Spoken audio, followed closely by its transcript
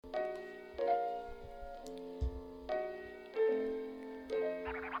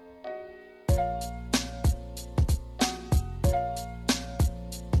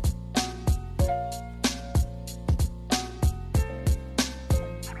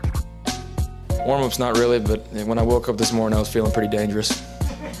Warm-up's not really, but when I woke up this morning, I was feeling pretty dangerous.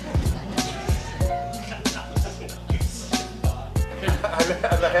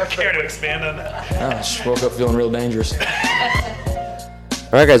 Care to expand on that? I just woke up feeling real dangerous. All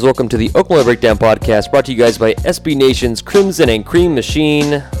right, guys, welcome to the Oklahoma Breakdown Podcast, brought to you guys by SB Nation's Crimson and Cream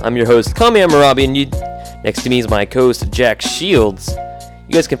Machine. I'm your host, Kami Amarabi, and next to me is my co-host, Jack Shields.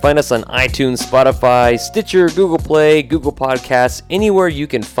 You guys can find us on iTunes, Spotify, Stitcher, Google Play, Google Podcasts, anywhere you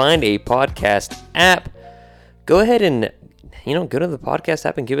can find a podcast app. Go ahead and, go to the podcast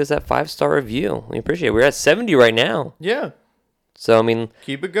app and give us that 5-star review. We appreciate it. We're at 70 right now. Yeah. So,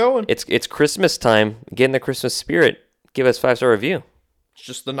 keep it going. It's Christmas time. Get in the Christmas spirit. Give us 5-star review. It's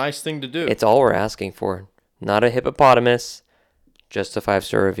just the nice thing to do. It's all we're asking for. Not a hippopotamus, just a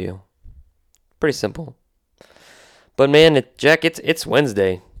 5-star review. Pretty simple. But man, Jack, it's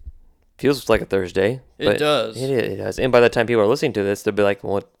Wednesday. Feels like a Thursday. It does. It does. And by the time people are listening to this, they'll be like,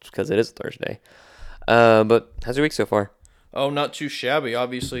 well, it's because it is Thursday. But how's your week so far? Oh, not too shabby.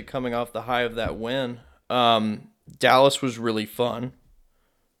 Obviously, coming off the high of that win. Dallas was really fun.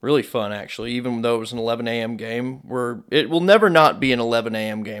 Really fun, actually, even though it was an 11 a.m. game. It will never not be an 11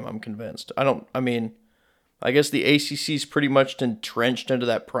 a.m. game, I'm convinced. I guess the ACC is pretty much entrenched into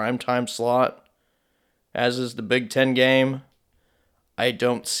that primetime slot, as is the Big Ten game. I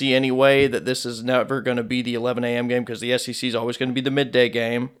don't see any way that this is never going to be the 11 a.m. game because the SEC is always going to be the midday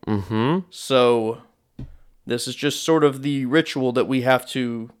game. Mm-hmm. So this is just sort of the ritual that we have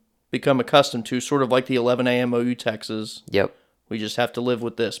to become accustomed to, sort of like the 11 a.m. OU Texas. Yep. We just have to live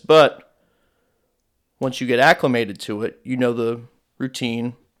with this. But once you get acclimated to it, you know the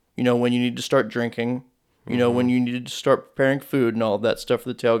routine. You know when you need to start drinking. You know when you need to start preparing food and all of that stuff for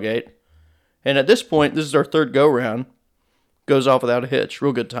the tailgate. And at this point, this is our third go-round. Goes off without a hitch.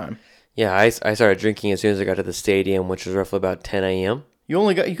 Real good time. Yeah, I started drinking as soon as I got to the stadium, which was roughly about 10 a.m.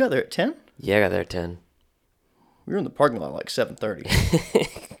 You got there at 10? Yeah, I got there at 10. We were in the parking lot like 7:30.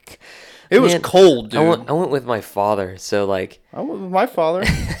 It was cold, dude. I went with my father, so like... I went with my father.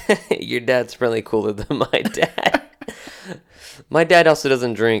 Your dad's probably cooler than my dad. My dad also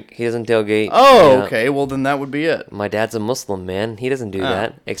doesn't drink. He doesn't tailgate. Oh, okay. Well, then that would be it. My dad's a Muslim, man. He doesn't do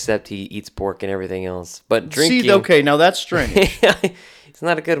that, except he eats pork and everything else. But drinking... See, okay, now that's strange. He's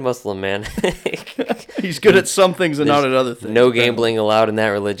not a good Muslim, man. He's good at some things and not at other things. No gambling allowed in that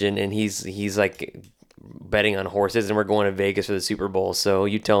religion, and he's like betting on horses, and we're going to Vegas for the Super Bowl, so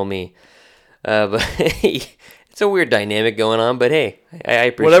you tell me. But it's a weird dynamic going on, but hey, I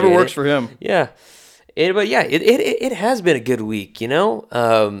appreciate whatever works for him. Yeah. It has been a good week,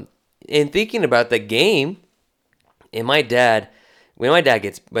 and thinking about the game, and when I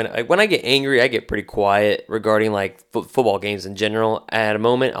get angry, I get pretty quiet regarding like football games in general. At a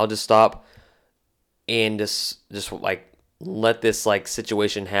moment, I'll just stop and just like let this like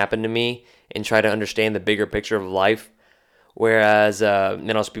situation happen to me and try to understand the bigger picture of life. Whereas,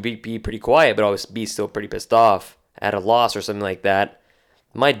 then I'll be pretty quiet, but I'll be still pretty pissed off at a loss or something like that.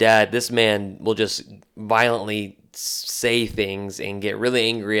 My dad, this man will just violently say things and get really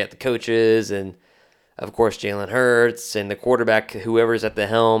angry at the coaches and, of course, Jalen Hurts and the quarterback, whoever's at the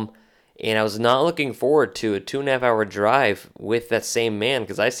helm. And I was not looking forward to a 2.5-hour drive with that same man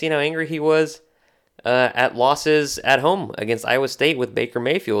because I seen how angry he was at losses at home against Iowa State with Baker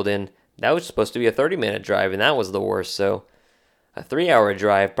Mayfield. And that was supposed to be a 30-minute drive, and that was the worst. So a 3-hour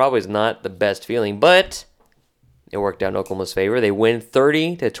drive probably is not the best feeling, but it worked out in Oklahoma's favor. They win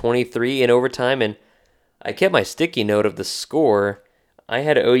 30-23 in overtime, and I kept my sticky note of the score. I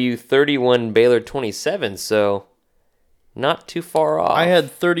had OU 31, Baylor 27, so not too far off. I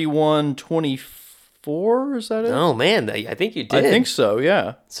had 31-24, is that it? Oh, man, I think you did. I think so,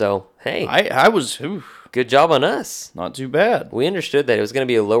 yeah. So, hey. I was... Good job on us. Not too bad. We understood that it was going to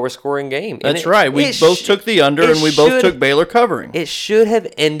be a lower scoring game. That's right. We both took the under, and we both took Baylor covering. It should have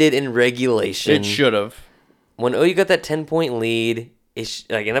ended in regulation. It should have. When OU got that 10-point lead,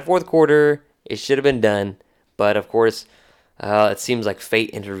 like in the fourth quarter, it should have been done. But, of course, it seems like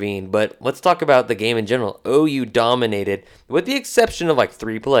fate intervened. But let's talk about the game in general. OU dominated, with the exception of like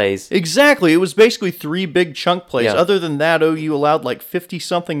 3 plays. Exactly. It was basically 3 big chunk plays. Yeah. Other than that, OU allowed like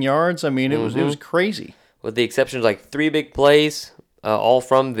 50-something yards. I mean, it was crazy. With the exception of like 3 big plays, all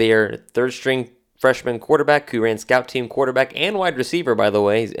from their third-string freshman quarterback, who ran scout team quarterback and wide receiver, by the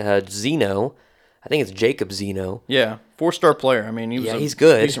way, Zeno. I think it's Jacob Zeno. Yeah, 4-star player. I mean, he's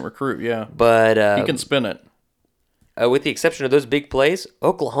good. Decent recruit, yeah. But he can spin it. With the exception of those big plays,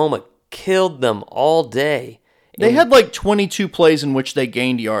 Oklahoma killed them all day. They had like 22 plays in which they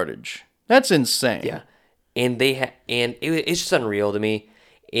gained yardage. That's insane. Yeah, and it's just unreal to me.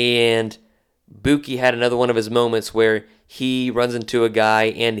 And Buki had another one of his moments where he runs into a guy,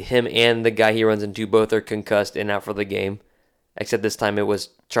 and him and the guy he runs into both are concussed and out for the game. Except this time it was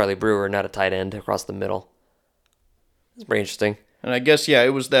Charlie Brewer, not a tight end, across the middle. It's pretty interesting. And I guess, yeah,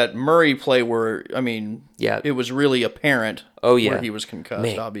 it was that Murray play where, I mean, Yeah. it was really apparent where he was concussed,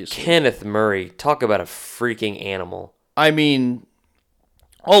 Man, obviously. Kenneth Murray, talk about a freaking animal. I mean,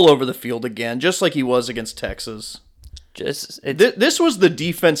 all over the field again, just like he was against Texas. This was the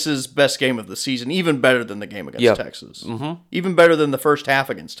defense's best game of the season, even better than the game against Texas. Mm-hmm. Even better than the first half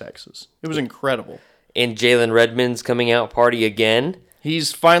against Texas. It was incredible. And Jalen Redmond's coming out party again.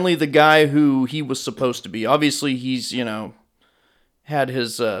 He's finally the guy who he was supposed to be. Obviously, he's, had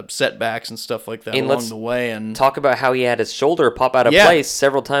his setbacks and stuff like that along the way. And talk about how he had his shoulder pop out of place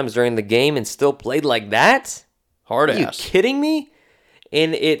several times during the game and still played like that? Hard ass. Are you kidding me?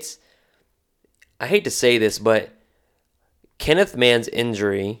 And I hate to say this, but Kenneth Mann's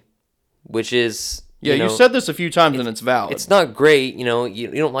injury, which is... you said this a few times and it's valid. It's not great. You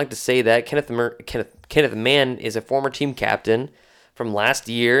don't like to say that. Kenneth Mann is a former team captain from last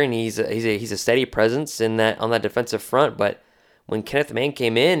year, and he's a steady presence on that defensive front. But when Kenneth Mann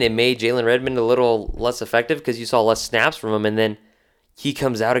came in, it made Jalen Redmond a little less effective because you saw less snaps from him. And then he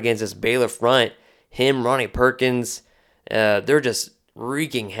comes out against this Baylor front. Him, Ronnie Perkins, they're just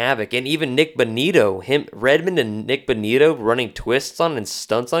wreaking havoc. And even Nick Bonito, Redmond and Nick Bonito running twists on and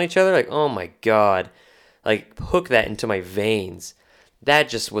stunts on each other. Like, oh my God. Like, hook that into my veins. That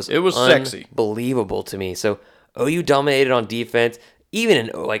just was sexy. Unbelievable to me. So, OU dominated on defense. Even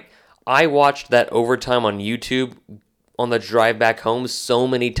I watched that overtime on YouTube on the drive back home so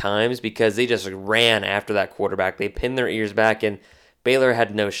many times because they just ran after that quarterback. They pinned their ears back, and Baylor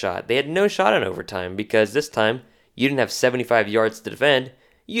had no shot. They had no shot in overtime because this time you didn't have 75 yards to defend.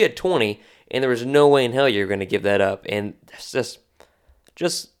 You had 20, and there was no way in hell you were going to give that up. And that's just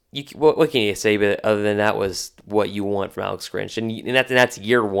what can you say? But other than that was what you want from Alex Grinch, and that's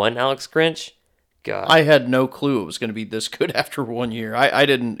year one, Alex Grinch. God, I had no clue it was going to be this good after 1 year. I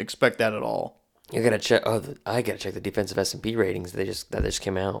didn't expect that at all. You gotta check. I gotta check the defensive S&P ratings. That just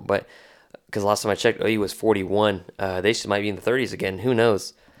came out, but because last time I checked, OU was 41. They just might be in the 30s again. Who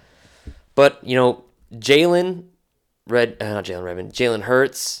knows? But Jalen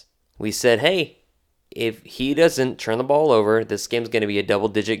Hurts. We said, hey, if he doesn't turn the ball over, this game's going to be a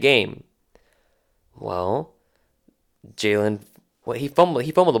double-digit game. Well, Jalen, he fumbled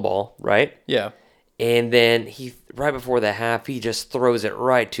the ball, right? Yeah. And then right before the half, he just throws it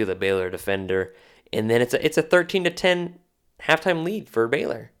right to the Baylor defender, and then it's a 13-10 halftime lead for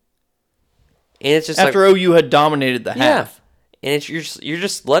Baylor. And it's just after OU had dominated the half. And it's you're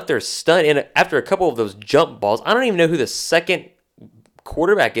just left there stunned. And after a couple of those jump balls, I don't even know who the second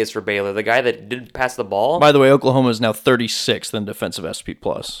quarterback is for Baylor, the guy that didn't pass the ball. By the way, Oklahoma is now 36th in defensive SP+.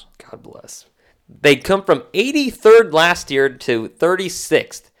 God bless. They come from 83rd last year to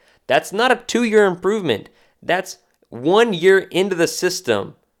 36th. That's not a 2-year improvement. That's 1 year into the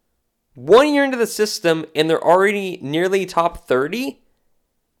system. 1 year into the system, and they're already nearly top 30?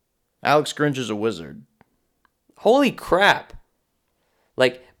 Alex Grinch is a wizard. Holy crap.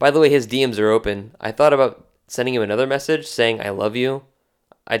 By the way, his DMs are open. I thought about sending him another message saying, I love you.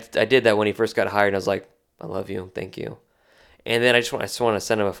 I did that when he first got hired, and I was like, I love you, thank you. And then I just want to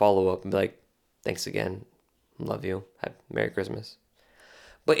send him a follow-up and be like, thanks again, love you, Merry Christmas.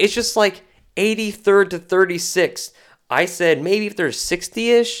 But it's just 83rd to 36th. I said maybe if there's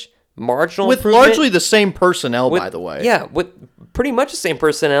 60-ish, marginal with improvement. Largely the same personnel, by the way. Yeah, with pretty much the same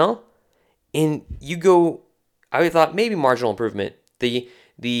personnel. And you go, I thought maybe marginal improvement.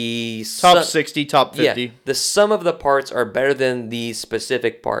 The top 60, top 50. Yeah, the sum of the parts are better than the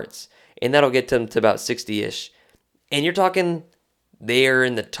specific parts. And that'll get them to about 60-ish. And you're talking they're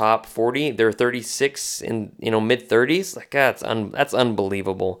in the top 40. They're 36 in mid-30s. That's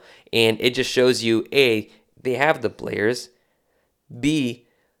unbelievable. And it just shows you, A, they have the players. B,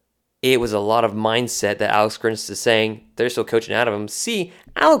 it was a lot of mindset that Alex Grinch is saying they're still coaching out of him. C,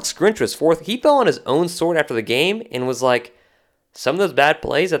 Alex Grinch was fourth. He fell on his own sword after the game and was like, some of those bad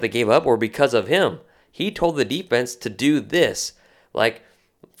plays that they gave up were because of him. He told the defense to do this.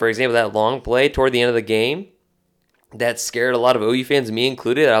 For example, that long play toward the end of the game that scared a lot of OU fans, me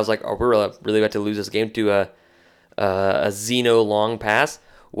included. I was like, oh, we're really about to lose this game to a Zeno long pass,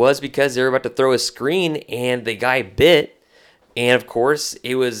 was because they were about to throw a screen and the guy bit. And of course,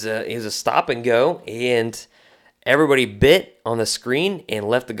 it was a stop and go, and everybody bit on the screen and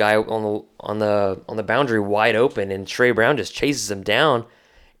left the guy on the boundary wide open. And Trey Brown just chases him down,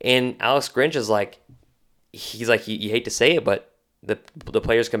 and Alex Grinch is you hate to say it, but the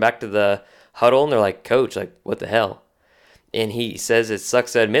players come back to the huddle and they're like, Coach, what the hell? And he says it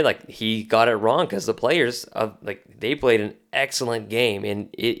sucks to admit, like, he got it wrong because the players, they played an excellent game, and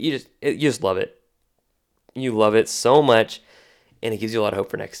you just love it. You love it so much, and it gives you a lot of hope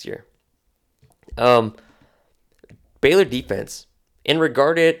for next year. Baylor defense,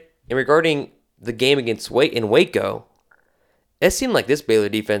 regarding the game against Waco, it seemed like this Baylor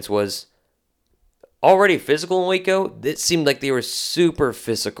defense was already physical in Waco. It seemed like they were super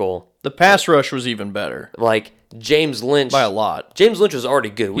physical. The pass rush was even better. Like James Lynch. By a lot. James Lynch was already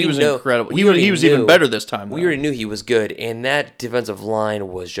good. He was incredible. He was even better this time, though. We already knew he was good, and that defensive line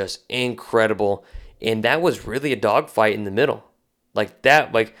was just incredible. And that was really a dogfight in the middle.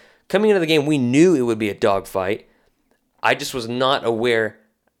 Coming into the game, we knew it would be a dogfight. I just was not aware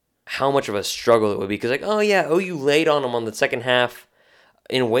how much of a struggle it would be. Because, OU laid on them on the second half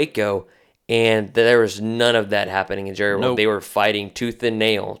in Waco, and there was none of that happening in Jerry World. Nope. They were fighting tooth and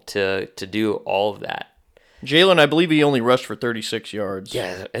nail to do all of that. Jalen, I believe he only rushed for 36 yards.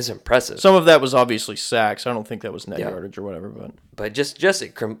 Yeah, it's impressive. Some of that was obviously sacks. I don't think that was net yardage or whatever. But just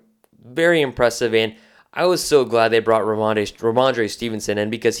very impressive, and I was so glad they brought Ramondre Stevenson in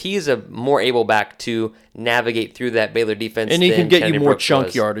because he's a more able back to navigate through that Baylor defense. And he can get Kennedy you more Brooks chunk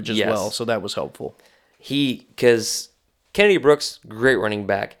was. yardage as Yes. well, so that was helpful. Because Kennedy Brooks, great running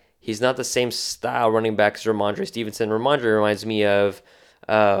back. He's not the same style running back as Ramondre Stevenson. Ramondre reminds me of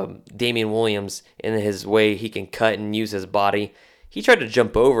Damian Williams in his way he can cut and use his body. He tried to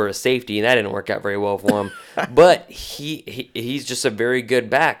jump over a safety, and that didn't work out very well for him. But he's just a very good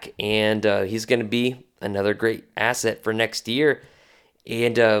back, and he's going to be another great asset for next year.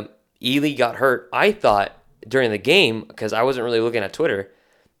 And Ely got hurt. I thought during the game, because I wasn't really looking at Twitter,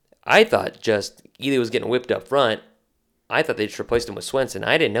 I thought just Ely was getting whipped up front. I thought they just replaced him with Swenson.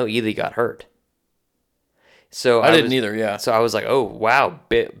 I didn't know Ely got hurt. So I didn't either, yeah. So I was like, oh, wow,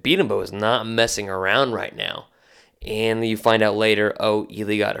 Beatenbow is not messing around right now. And you find out later,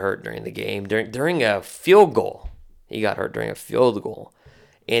 Ely got hurt during the game. During a field goal. He got hurt during a field goal.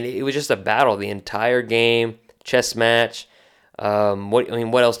 And it was just a battle the entire game, chess match.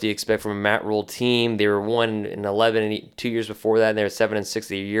 What else do you expect from a Matt Rule team? They were 1-11 2 years before that, and they were 7-6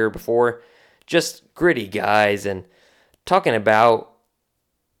 the year before. Just gritty guys, and talking about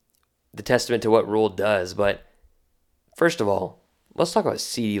the testament to what Rule does. But first of all, let's talk about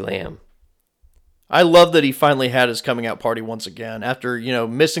CeeDee Lamb. I love that he finally had his coming out party once again after,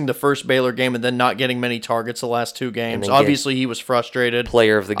 missing the first Baylor game and then not getting many targets the last two games. Obviously, he was frustrated.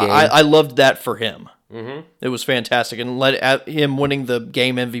 Player of the game. I loved that for him. Mm-hmm. It was fantastic. And him winning the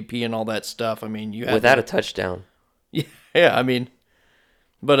game MVP and all that stuff. I mean, you had without a touchdown. Yeah, I mean,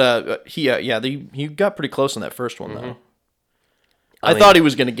 but he got pretty close on that first one, though. I thought he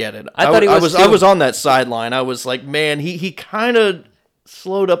was going to get it. I was on that sideline. I was like, man, he kind of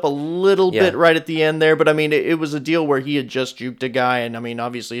slowed up a little bit right at the end there, but I mean, it was a deal where he had just juked a guy, and I mean,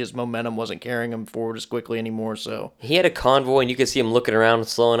 obviously his momentum wasn't carrying him forward as quickly anymore. So he had a convoy, and you could see him looking around,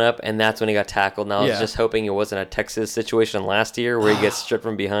 slowing up, and that's when he got tackled. And I was just hoping it wasn't a Texas situation last year where he gets stripped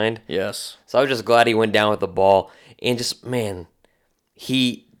from behind. Yes. So I was just glad he went down with the ball, and just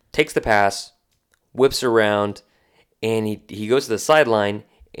he takes the pass, whips around, and he goes to the sideline,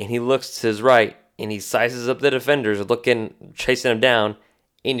 and he looks to his right, and he sizes up the defenders, chasing him down,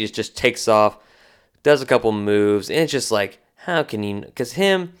 and he just takes off, does a couple moves, and it's just like, how can you? Because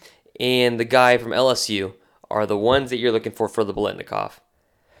him and the guy from LSU are the ones that you're looking for the Biletnikoff.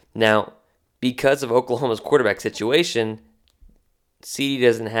 Now, because of Oklahoma's quarterback situation, CeeDee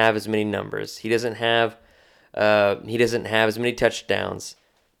doesn't have as many numbers. He doesn't have as many touchdowns.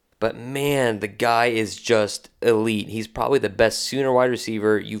 But man, the guy is just elite. He's probably the best Sooner wide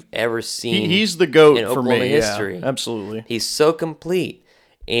receiver you've ever seen. He's the GOAT in for Oklahoma me. history. Yeah, absolutely. He's so complete.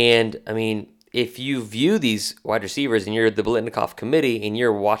 And I mean, if you view these wide receivers and you're the Biletnikoff committee and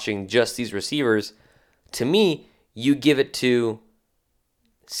you're watching just these receivers, to me, you give it to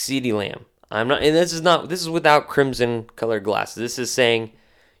CeeDee Lamb. I'm not, and this is without crimson colored glasses. This is saying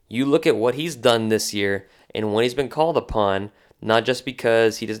you look at what he's done this year and when he's been called upon. Not just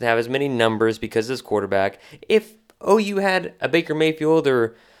because he doesn't have as many numbers because of his quarterback. If OU had a Baker Mayfield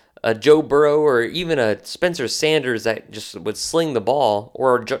or a Joe Burrow or even a Spencer Sanders that just would sling the ball,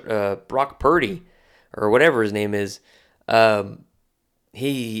 or Brock Purdy or whatever his name is,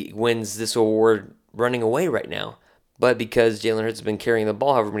 he wins this award running away right now. But because Jalen Hurts has been carrying the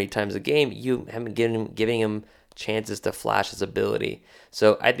ball however many times a game, you haven't giving him chances to flash his ability.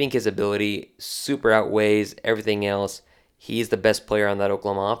 So I think his ability super outweighs everything else. He's the best player on that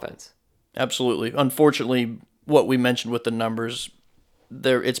Oklahoma offense. Absolutely. Unfortunately, what we mentioned with the numbers,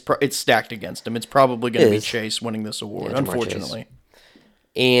 it's stacked against him. It's probably going to be Chase winning this award, unfortunately.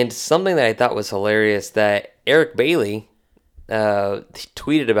 And something that I thought was hilarious, that Eric Bailey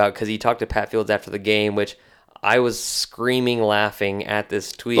tweeted about because he talked to Pat Fields after the game, which I was screaming, laughing at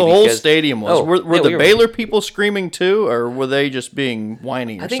this tweet. The whole stadium was. Oh, Were yeah, the Baylor people screaming too, or were they just being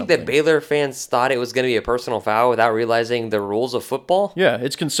whiny or I think something? that Baylor fans thought it was going to be a personal foul without realizing the rules of football. Yeah,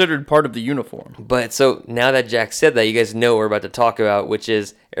 it's considered part of the uniform. But so now that Jack said that, you guys know what we're about to talk about, which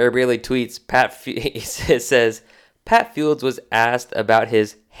is Eric Bailey tweets, it says, Pat Fields was asked about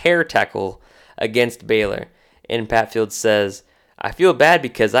his hair tackle against Baylor. And Pat Fields says, I feel bad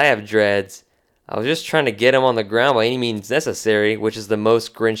because I have dreads. I was just trying to get him on the ground by any means necessary, which is the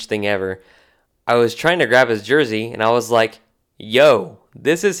most Grinch thing ever. I was trying to grab his jersey, and I was like, yo,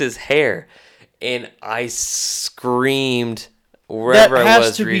 this is his hair. And I screamed wherever I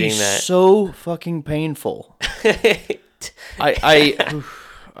was reading that. That has to be so fucking painful.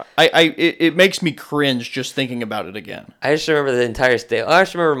 It makes me cringe just thinking about it again. I just remember the entire stadium. I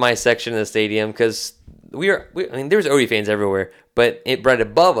just remember my section of the stadium because there's OD fans everywhere, but right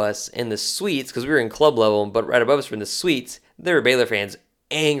above us in the suites, because we were in club level, but right above us were in the suites, there were Baylor fans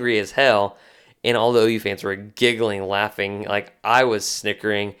angry as hell, and all the OU fans were giggling, laughing, like I was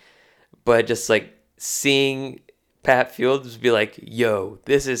snickering, but just like seeing Pat Fields be like, yo,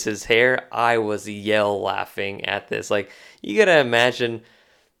 this is his hair, I was laughing at this. Like, you gotta imagine,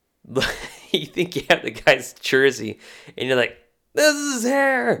 you think you have the guy's jersey, and you're like, this is his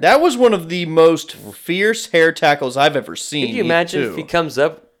hair. That was one of the most fierce hair tackles I've ever seen. Could you imagine if he comes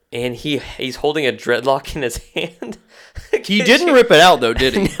up and he's holding a dreadlock in his hand? He didn't rip it out, though,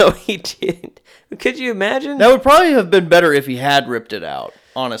 did he? No, he didn't. Could you imagine? That would probably have been better if he had ripped it out,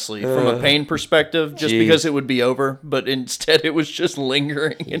 honestly, from a pain perspective, just because it would be over. But instead, it was just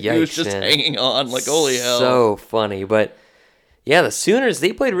lingering, and he was just hanging on like, holy hell. So funny. But, yeah, the Sooners,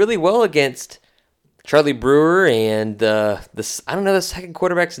 they played really well against Charlie Brewer and I don't know the second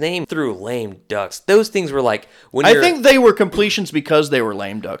quarterback's name, threw lame ducks. Those things were like I think they were completions because they were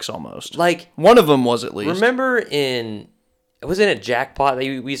lame ducks almost. Like one of them was at least. Remember wasn't it Jackpot that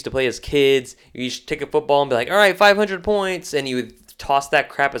we used to play as kids? You used to take a football and be like, all right, 500 points, and you would toss that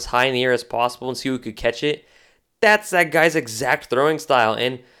crap as high in the air as possible and see who could catch it. That's that guy's exact throwing style.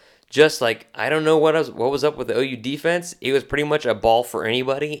 And just like, I don't know what was up with the OU defense. It was pretty much a ball for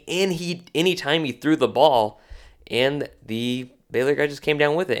anybody. And anytime he threw the ball, and the Baylor guy just came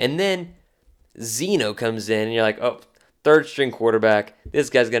down with it. And then Zeno comes in, and you're like, oh, third string quarterback. This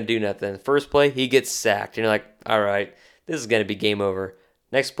guy's going to do nothing. First play, he gets sacked. And you're like, all right, this is going to be game over.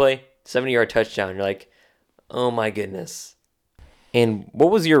 Next play, 70-yard touchdown. You're like, oh my goodness. And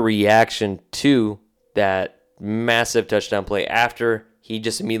what was your reaction to that massive touchdown play after he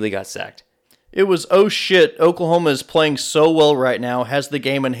just immediately got sacked? It was, oh shit, Oklahoma is playing so well right now, has the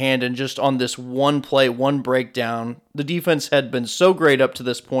game in hand, and just on this one play, one breakdown, the defense had been so great up to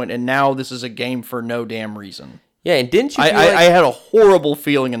this point, and now this is a game for no damn reason. Yeah, and didn't you feel I had a horrible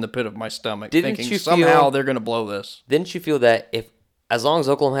feeling in the pit of my stomach, Didn't thinking you somehow they're going to blow this. Didn't you feel that as long as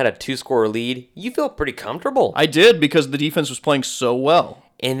Oklahoma had a 2-score lead, you felt pretty comfortable? I did, because the defense was playing so well.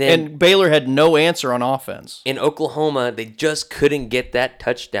 And Baylor had no answer on offense. In Oklahoma, they just couldn't get that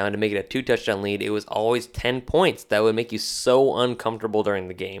touchdown to make it a 2-touchdown lead. It was always 10 points. That would make you so uncomfortable during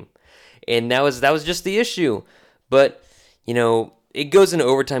the game. And that was just the issue. But, it goes into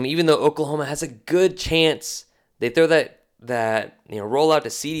overtime. Even though Oklahoma has a good chance, they throw that roll out to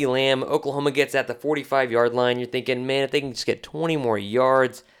CeeDee Lamb. Oklahoma gets at the 45-yard line. You're thinking, man, if they can just get 20 more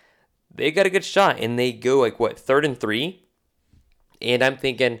yards, they got a good shot. And they go 3rd and 3? And I'm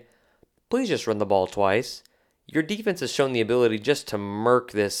thinking, please just run the ball twice. Your defense has shown the ability just to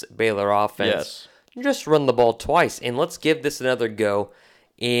murk this Baylor offense. Yes. Just run the ball twice, and let's give this another go.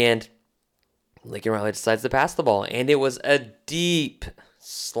 And Lincoln Riley decides to pass the ball. And it was a deep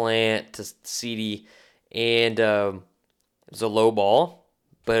slant to CeeDee. And it was a low ball,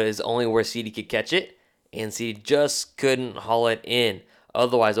 but it was only where CeeDee could catch it. And CeeDee just couldn't haul it in.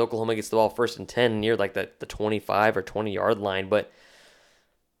 Otherwise, Oklahoma gets the ball 1st and 10 near the 25 or 20-yard line. But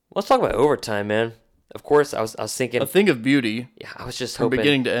let's talk about overtime, man. Of course, I was thinking a thing of beauty. Yeah, I was just from hoping,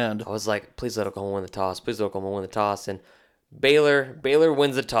 beginning to end. I was like, please let Oklahoma win the toss. Please let Oklahoma win the toss. And Baylor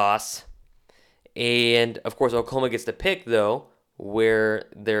wins the toss. And of course, Oklahoma gets the pick though, where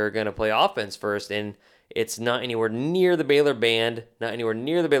they're gonna play offense first, and it's not anywhere near the Baylor band, not anywhere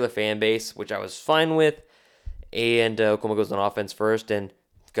near the Baylor fan base, which I was fine with. And Oklahoma goes on offense first, and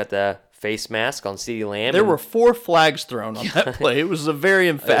got the face mask on CeeDee Lamb. There were 4 flags thrown on that play. It was a very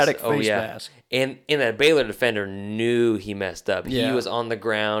emphatic face mask. And that Baylor defender knew he messed up. Yeah. He was on the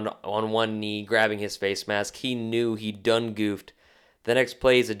ground on one knee grabbing his face mask. He knew he done goofed. The next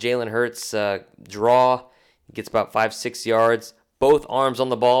play is a Jalen Hurts draw. He gets about 5-6 yards. Both arms on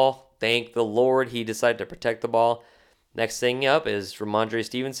the ball. Thank the Lord he decided to protect the ball. Next thing up is Ramondre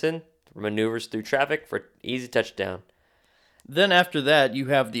Stevenson maneuvers through traffic for easy touchdown. Then after that, you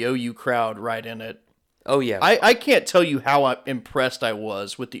have the OU crowd right in it. Oh, yeah. I can't tell you how impressed I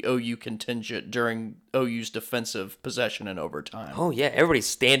was with the OU contingent during OU's defensive possession in overtime. Oh, yeah. Everybody's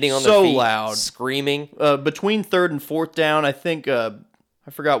standing on So their feet. loud. Screaming. Between third and fourth down, I think, I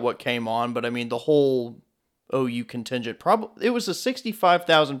forgot what came on, but I mean, the whole OU contingent, probably, it was a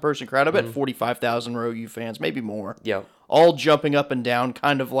 65,000 person crowd. I bet 45,000 were OU fans, maybe more. Yeah. All jumping up and down,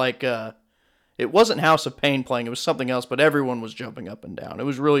 kind of like, it wasn't House of Pain playing, it was something else, but everyone was jumping up and down. It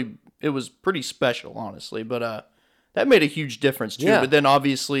was pretty special, honestly, but that made a huge difference too. Yeah. But then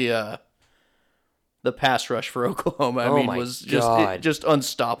obviously the pass rush for Oklahoma, I mean, my was God. just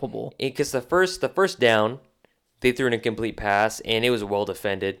unstoppable. Because the first down, they threw an incomplete pass, and it was well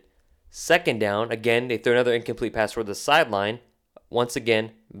defended. Second down, again, they threw another incomplete pass for the sideline. Once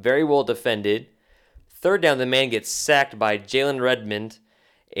again, very well defended. Third down, the man gets sacked by Jalen Redmond,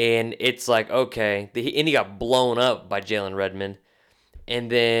 and it's like, okay. And he got blown up by Jalen Redmond. And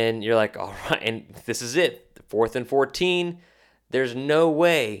then you're like, all right, and this is it. 4th and 14. There's no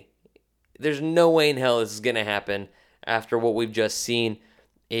way in hell this is going to happen after what we've just seen.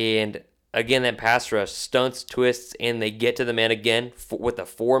 And again, that pass rush stunts, twists, and they get to the man again with a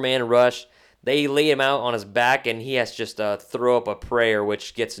 4-man rush. They lay him out on his back, and he has to just throw up a prayer,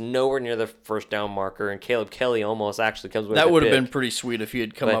 which gets nowhere near the first down marker. And Caleb Kelly almost actually comes with That the would have pick. been pretty sweet if he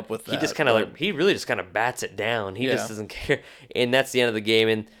had come But up with that. He just kind of he really just kind of bats it down. He Yeah. just doesn't care, and that's the end of the game.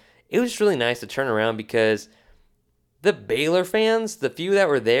 And it was really nice to turn around because the Baylor fans, the few that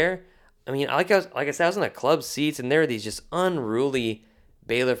were there, I mean, like I said, I was in the club seats, and there were these just unruly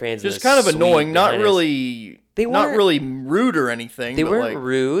Baylor fans. just in the kind of suite annoying, not behind us. really. They not weren't- really rude or anything. They but weren't like,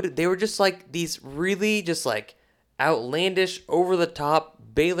 rude. They were just like these really just like outlandish, over the top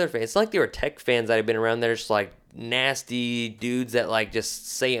Baylor fans. It's not like they were Tech fans that had been around there, just like nasty dudes that like just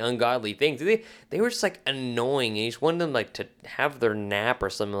say ungodly things. They were just like annoying, and you just wanted them like to have their nap or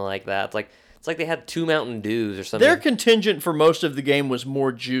something like that. It's like they had 2 Mountain Dews or something. their contingent for most of the game was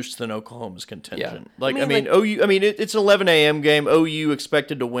more juiced than Oklahoma's contingent. Yeah. I mean, OU. I mean, it's an 11 a.m. game. OU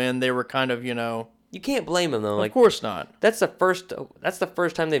expected to win. They were kind of, You can't blame them though. of Like course not. that's the first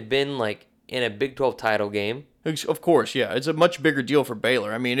time they've been like in a Big 12 title game. Of course, yeah. It's a much bigger deal for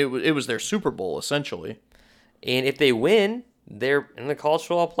Baylor. I mean, it was their Super Bowl essentially. And if they win, they're in the college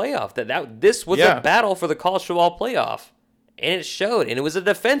football playoff. This was Yeah. a battle for the college football playoff, and it showed. And it was a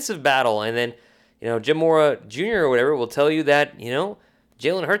defensive battle. And then, Jim Mora Jr. or whatever will tell you that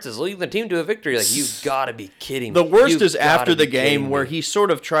Jalen Hurts is leading the team to a victory. Like, you gotta be kidding me. The worst You've is after gotta the be game kidding where me. he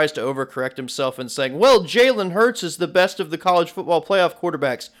sort of tries to overcorrect himself and saying, "Well, Jalen Hurts is the best of the college football playoff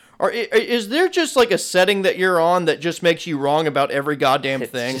quarterbacks." Is there just like a setting that you're on that just makes you wrong about every goddamn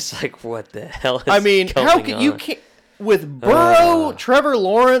thing? It's just like, what the hell is I mean, how going can on? you can't with Burrow, Trevor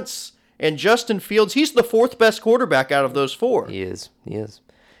Lawrence, and Justin Fields? He's the 4th best quarterback out of those 4. He is.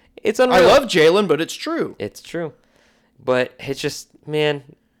 It's unreal. I love Jalen, but it's true. It's true. But it's just, man,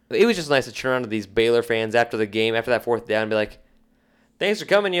 it was just nice to turn around to these Baylor fans after the game, after that 4th down, and be like, thanks for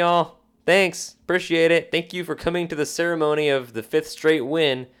coming, y'all. Thanks. Appreciate it. Thank you for coming to the ceremony of the 5th straight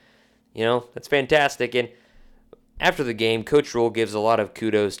win. That's fantastic. And after the game, Coach Rule gives a lot of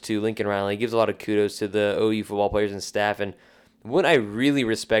kudos to Lincoln Riley. He gives a lot of kudos to the OU football players and staff. And what I really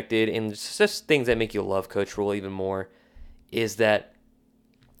respected, and it's just things that make you love Coach Rule even more, is that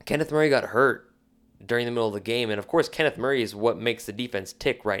Kenneth Murray got hurt during the middle of the game. And, of course, Kenneth Murray is what makes the defense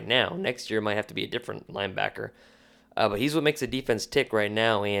tick right now. Next year might have to be a different linebacker. But he's what makes the defense tick right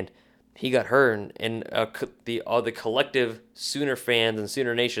now. And he got hurt, and the collective Sooner fans and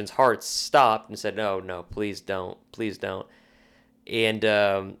Sooner Nation's hearts stopped and said, no, please don't. And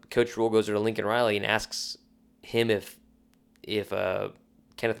Coach Rule goes to Lincoln Riley and asks him if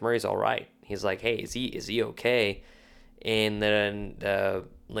Kenneth Murray's all right. He's like, hey, is he okay? And then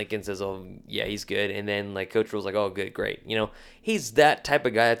Lincoln says, oh, yeah, he's good. And then Coach Rule's like, oh, good, great. He's that type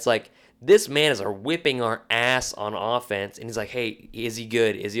of guy. It's like, this man is whipping our ass on offense, and he's like, hey, is he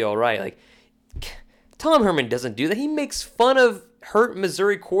good? Is he all right? Like, Tom Herman doesn't do that. He makes fun of hurt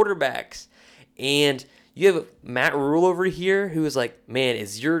Missouri quarterbacks. And you have Matt Rule over here who is like, man,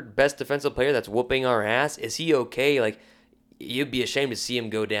 is your best defensive player that's whooping our ass? Is he okay? Like, you'd be ashamed to see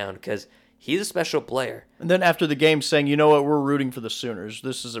him go down because he's a special player. And then after the game saying, you know what, we're rooting for the Sooners.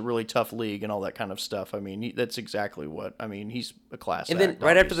 This is a really tough league and all that kind of stuff. I mean, that's exactly what, he's a class And then act,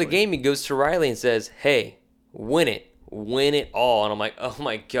 right after the obviously. game, he goes to Riley and says, hey, win it all. And I'm like, oh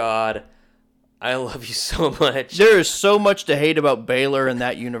my God, I love you so much. There is so much to hate about Baylor and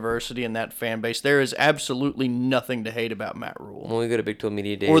that university and that fan base. There is absolutely nothing to hate about Matt Rule. When we go to Big 12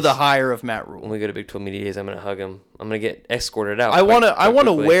 Media Days. Or the hire of Matt Rule. When we go to Big 12 Media Days, I'm going to hug him. I'm going to get escorted out. I want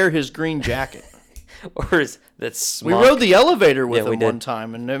to wear his green jacket. Or is that smock? We rode the elevator with him did. one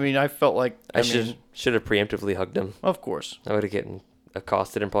time, and I mean, I felt like I should have preemptively hugged him. Of course. I would have gotten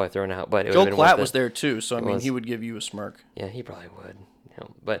accosted and probably thrown out. But Joel Klatt was there too, so I mean, he would give you a smirk. Yeah, he probably would.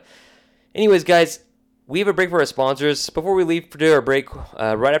 But anyways, guys, we have a break for our sponsors. Before we leave for our break,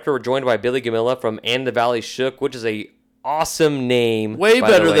 right after we're joined by Billy Gamilla from And the Valley Shook, which is a awesome name. Way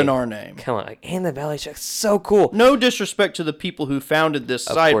better than our name. Come on, And the Valley Shook, so cool. No disrespect to the people who founded this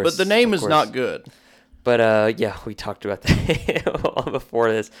site, but the name is not good. But yeah, we talked about that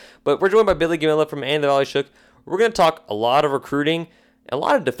before this. But we're joined by Billy Gamilla from And the Valley Shook. We're going to talk a lot of recruiting, a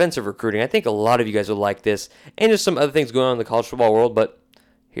lot of defensive recruiting. I think a lot of you guys would like this, and just some other things going on in the college football world. But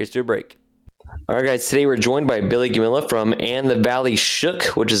here's to a break. All right, guys. Today we're joined by Billy Gamilla from And the Valley Shook,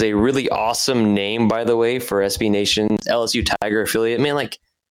 which is a really awesome name, by the way, for SB Nation's LSU Tiger affiliate. Man, like,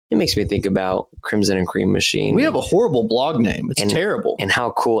 it makes me think about Crimson and Cream Machine. We have a horrible blog name. It's terrible. And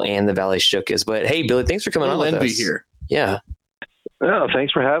how cool And the Valley Shook is. But hey, Billy, thanks for coming on with us. Here. Yeah. Oh,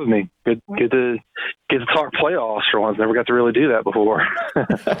 thanks for having me. Good to talk playoffs for once. Never got to really do that before.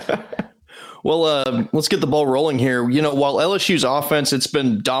 Well, let's get the ball rolling here. You know, while LSU's offense, it's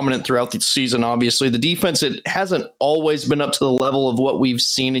been dominant throughout the season, obviously. The defense, it hasn't always been up to the level of what we've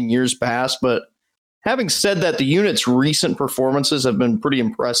seen in years past. But having said that, the unit's recent performances have been pretty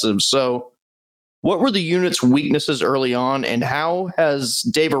impressive. So what were the unit's weaknesses early on, and how has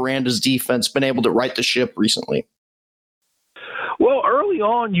Dave Aranda's defense been able to right the ship recently? Well, early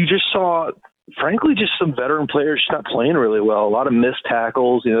on, you just saw, frankly, just some veteran players just not playing really well. A lot of missed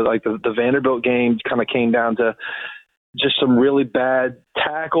tackles. You know, like the Vanderbilt game kind of came down to just some really bad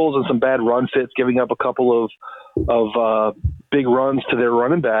tackles and some bad run fits, giving up a couple of big runs to their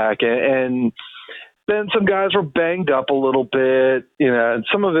running back. And then some guys were banged up a little bit. You know, and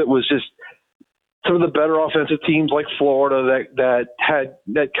some of it was just some of the better offensive teams like Florida that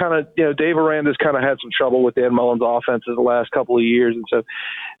kind of, you know, Dave Aranda's kind of had some trouble with Dan Mullen's offenses the last couple of years. And so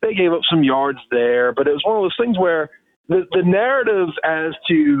they gave up some yards there, but it was one of those things where the narrative as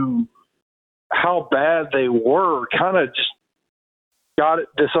to how bad they were kind of just got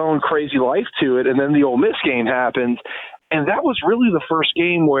its own crazy life to it. And then the Ole Miss game happened. And that was really the first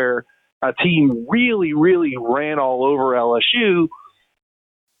game where a team really, really ran all over LSU.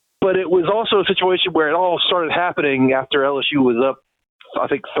 But it was also a situation where it all started happening after LSU was up, I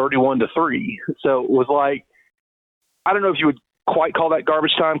think, 31-3. So it was like, I don't know if you would quite call that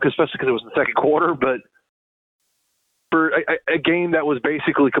garbage time, especially because it was the second quarter, but for a game that was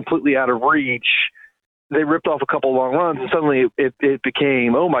basically completely out of reach, they ripped off a couple long runs, and suddenly it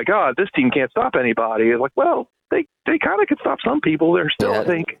became, oh my God, this team can't stop anybody. It's like, well, they kind of could stop some people. They're still, I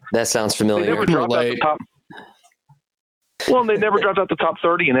think. That sounds familiar. They never dropped out the top. Well, and they never dropped out the top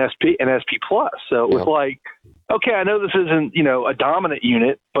 30 in SP and SP plus. So it was like, okay, I know this isn't, you know, a dominant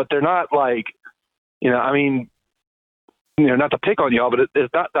unit, but they're not like, you know, I mean, you know, not to pick on y'all, but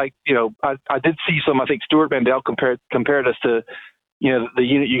it's not like, you know, I did see some, I think Stuart Mandel compared us to, you know, the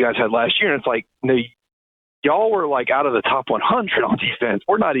unit you guys had last year. And it's like, you know, y'all were like out of the top 100 on defense.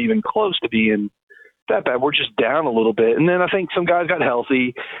 We're not even close to being that bad. We're just down a little bit. And then I think some guys got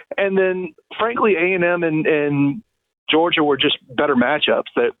healthy. And then frankly, A&M and Georgia were just better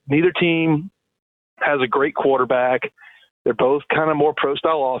matchups. That neither team has a great quarterback. They're both kind of more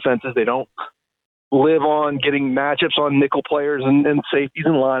pro-style offenses. They don't live on getting matchups on nickel players and safeties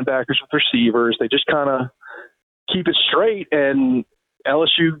and linebackers with receivers. They just kind of keep it straight, and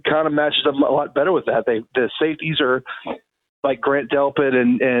LSU kind of matches up a lot better with that. The safeties are like Grant Delpit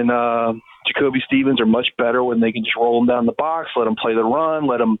and Jacoby Stevens are much better when they can just roll them down the box, let them play the run,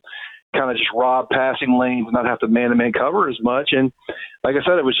 let them kind of just rob passing lanes and not have to man-to-man cover as much. And like I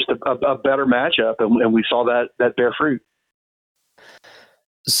said, it was just a better matchup, and we saw that bear fruit.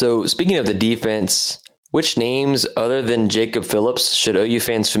 So speaking of the defense, which names other than Jacob Phillips should OU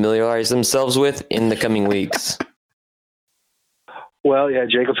fans familiarize themselves with in the coming weeks? Well, yeah,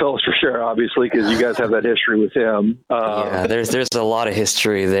 Jacob Phillips for sure, obviously, because you guys have that history with him. Yeah, there's a lot of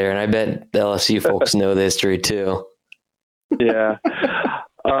history there, and I bet the LSU folks know the history too. Yeah.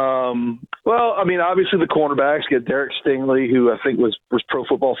 Well, I mean, obviously the cornerbacks get Derek Stingley, who I think was Pro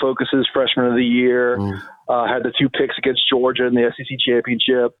Football Focus's freshman of the year, had the 2 picks against Georgia in the SEC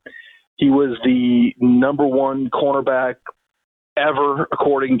championship. He was the number 1 cornerback ever,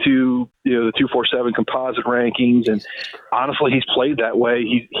 according to the 247 composite rankings. And honestly, he's played that way.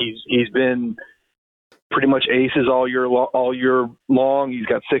 He's been pretty much aces all year long. He's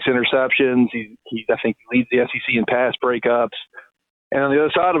got 6 interceptions. I think he leads the SEC in pass breakups. And on the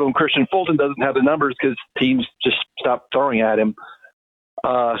other side of him, Christian Fulton doesn't have the numbers because teams just stopped throwing at him.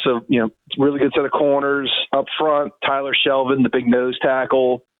 So, really good set of corners up front. Tyler Shelvin, the big nose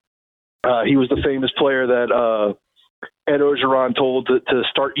tackle. He was the famous player that Ed Orgeron told to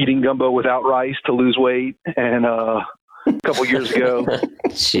start eating gumbo without rice to lose weight, and a couple years ago.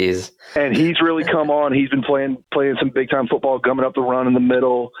 Jeez. And he's really come on. He's been playing some big-time football, gumming up the run in the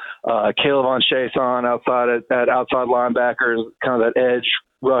middle. Caleb on Chason outside at outside linebacker, kind of that edge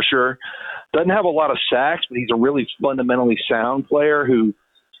rusher. Doesn't have a lot of sacks, but he's a really fundamentally sound player who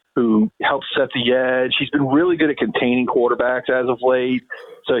helps set the edge. He's been really good at containing quarterbacks as of late,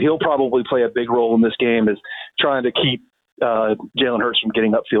 so he'll probably play a big role in this game as trying to keep Jalen Hurts from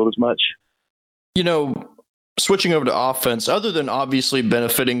getting upfield as much. Switching over to offense, other than obviously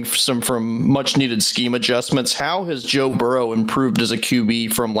benefiting from much-needed scheme adjustments, how has Joe Burrow improved as a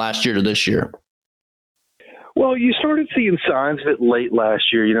QB from last year to this year? Well, you started seeing signs of it late last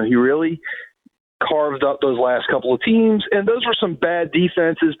year. He really carved up those last couple of teams, and those were some bad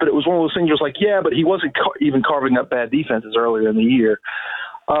defenses, but it was one of those things where it's like, yeah, but he wasn't even carving up bad defenses earlier in the year.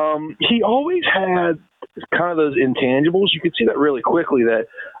 He always had kind of those intangibles. You could see that really quickly that,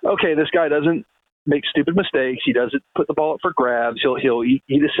 okay, this guy doesn't make stupid mistakes. He doesn't put the ball up for grabs. He'll eat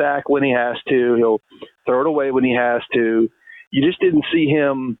a sack when he has to. He'll throw it away when he has to. You just didn't see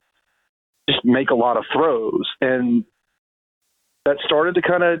him just make a lot of throws. And that started to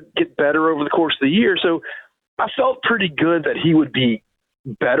kind of get better over the course of the year. So I felt pretty good that he would be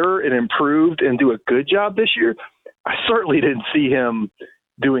better and improved and do a good job this year. I certainly didn't see him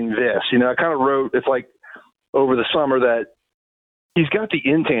doing this. I kind of wrote, it's like over the summer that he's got the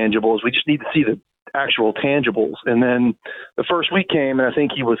intangibles. We just need to see the actual tangibles. And then the first week came, and I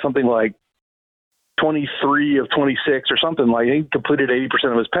think he was something like 23 of 26 or something. Like, he completed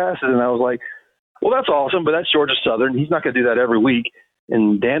 80% of his passes, and I was like, well, that's awesome, but that's Georgia Southern. He's not going to do that every week.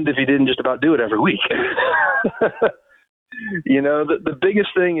 And damned if he didn't just about do it every week. The biggest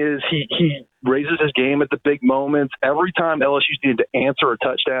thing is he raises his game at the big moments. Every time LSU's needed to answer a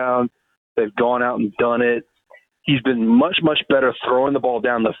touchdown, they've gone out and done it. He's been much, much better throwing the ball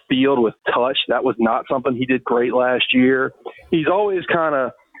down the field with touch. That was not something he did great last year. He's always kind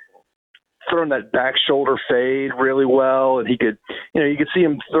of thrown that back shoulder fade really well, and he could, you could see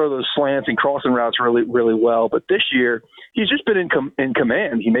him throw those slants and crossing routes really, really well. But this year, he's just been in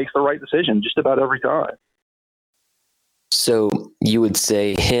command. He makes the right decision just about every time. So you would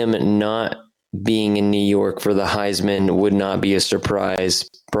say him not being in New York for the Heisman would not be a surprise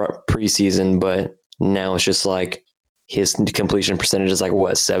preseason, but now it's just like his completion percentage is like,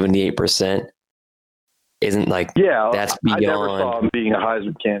 what, 78%? Isn't like, yeah, that's beyond. I never saw him being a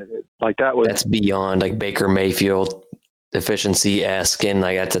Heisman candidate. That's beyond like Baker Mayfield efficiency-esque, and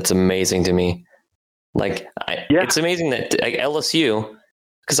like that's amazing to me. Like, it's amazing that like LSU,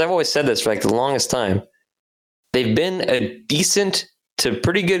 because I've always said this for like the longest time, they've been a decent to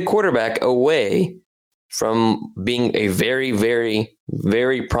pretty good quarterback away from being a very, very,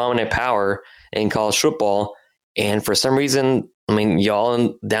 very prominent power in college football. And for some reason, I mean,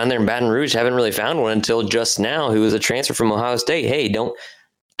 y'all down there in Baton Rouge haven't really found one until just now, who was a transfer from Ohio State. Hey, don't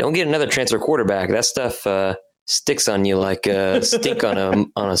get another transfer quarterback. That stuff sticks on you like a stink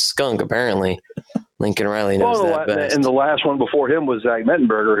on a skunk, apparently. Lincoln Riley knows that best. And the last one before him was Zach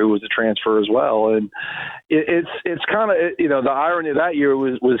Mettenberger, who was a transfer as well. And it's kind of, the irony of that year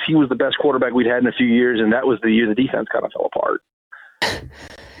was he was the best quarterback we'd had in a few years, and that was the year the defense kind of fell apart.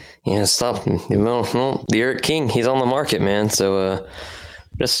 Yeah, stop. Well, the Eric King, he's on the market, man. So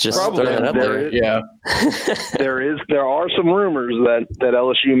just throw that up there. Yeah. There are some rumors that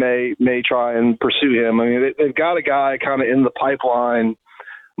LSU may try and pursue him. I mean, they've got a guy kind of in the pipeline,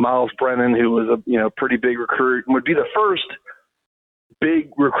 Miles Brennan, who was a pretty big recruit and would be the first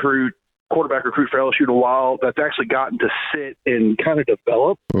big quarterback recruit for LSU in a while that's actually gotten to sit and kind of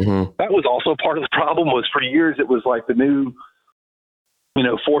develop. Mm-hmm. That was also part of the problem. Was for years it was like the new,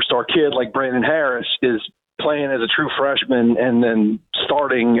 4-star kid like Brandon Harris is playing as a true freshman and then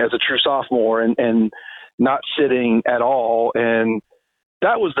starting as a true sophomore and not sitting at all. And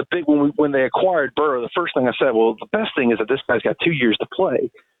that was the big when they acquired Burrow. The first thing I said, well, the best thing is that this guy's got 2 years to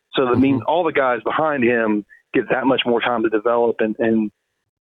play. So that means all the guys behind him get that much more time to develop. And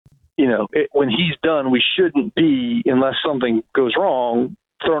when he's done, we shouldn't be, unless something goes wrong,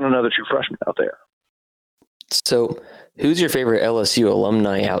 throwing another true freshman out there. So who's your favorite LSU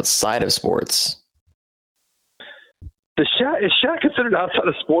alumni outside of sports? Is Shaq considered outside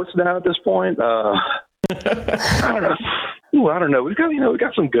of sports now at this point? I don't know. I don't know. We've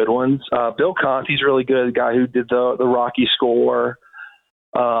got some good ones. Bill Conti's really good, the guy who did the Rocky score.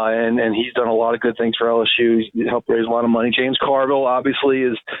 And he's done a lot of good things for LSU. He's helped raise a lot of money. James Carville obviously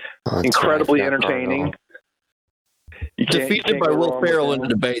is incredibly entertaining. Defeated by Will Ferrell in a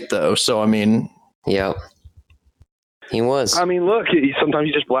debate, though. So, I mean. Yeah. He was. I mean, look, sometimes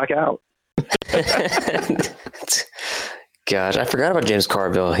you just black out. Gosh, I forgot about James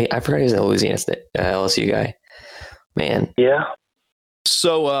Carville. I forgot he was a Louisiana State LSU guy. Man. Yeah.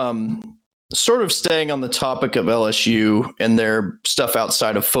 So, sort of staying on the topic of LSU and their stuff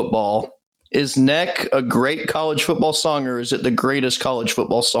outside of football, is Neck a great college football song, or is it the greatest college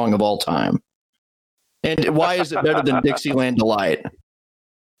football song of all time? And why is it better than Dixieland Delight?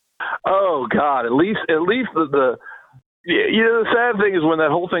 Oh God, at least the the sad thing is when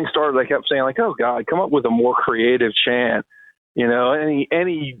that whole thing started, I kept saying like, oh God, come up with a more creative chant. Any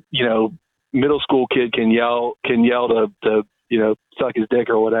middle school kid can yell to suck his dick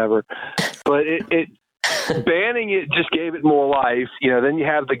or whatever. But it banning it just gave it more life. Then you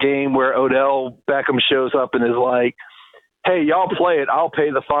have the game where Odell Beckham shows up and is like, hey, y'all play it, I'll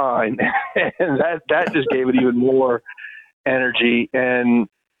pay the fine. And that just gave it even more energy. And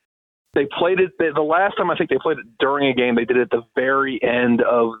they played it the last time I think they played it during a game, they did it at the very end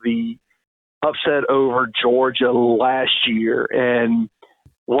of the upset over Georgia last year. And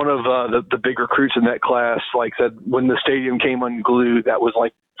one of the big recruits in that class said when the stadium came unglued, that was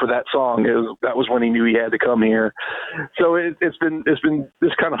for that song, that was when he knew he had to come here. So it's been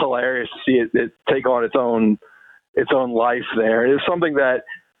just kind of hilarious to see it take on its own life there. It's something that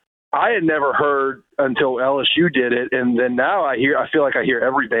I had never heard until LSU did it, and then now I feel like I hear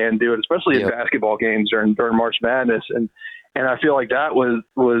every band do it, especially in basketball games during March Madness, and I feel like that was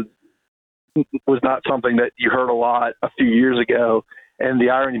not something that you heard a lot a few years ago. And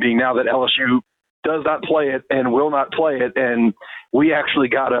the irony being now that LSU does not play it and will not play it, and we actually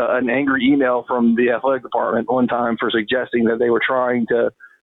got an angry email from the athletic department one time for suggesting that they were trying to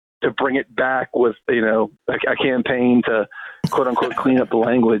bring it back with a campaign to quote unquote clean up the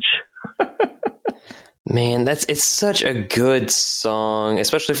language. Man, it's such a good song,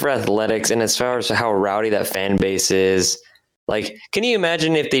 especially for athletics, and as far as how rowdy that fan base is. Can you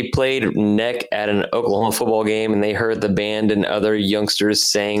imagine if they played Neck at an Oklahoma football game and they heard the band and other youngsters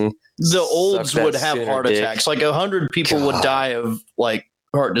sing? The olds would have heart attacks. 100 people would die of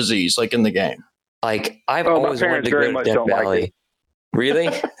heart disease, in the game. I've always wanted to go to Death Valley. Really?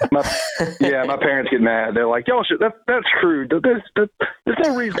 My parents get mad. They're like, "Yo, that's crude. There's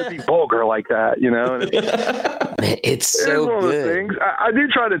no reason to be vulgar like that, Man, it's so one good. Of the things. I do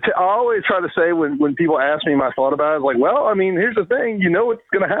try to. I always try to say when people ask me my thought about it, well, I mean, here's the thing. You know what's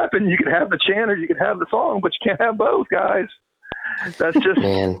going to happen. You can have the chant or you can have the song, but you can't have both, guys. That's just.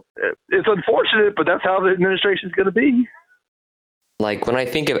 Man. It's unfortunate, but that's how the administration is going to be. When I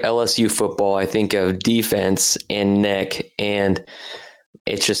think of LSU football, I think of defense and Neck, and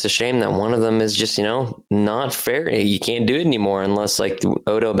it's just a shame that one of them is just, not fair. You can't do it anymore unless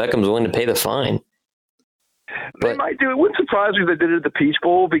Odell Beckham's willing to pay the fine. They might do it. It wouldn't surprise me if they did it at the Peach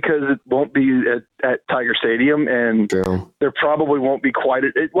Bowl because it won't be at Tiger Stadium, and there probably won't be quite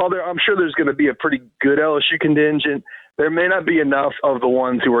I'm sure there's going to be a pretty good LSU contingent. There may not be enough of the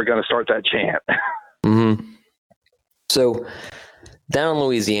ones who are going to start that chant. Mm-hmm. So down in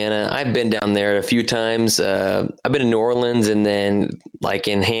Louisiana, I've been down there a few times. I've been in New Orleans and then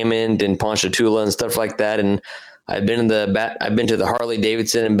in Hammond and Ponchatoula and stuff like that. And I've been to the Harley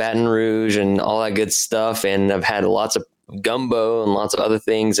Davidson in Baton Rouge and all that good stuff. And I've had lots of gumbo and lots of other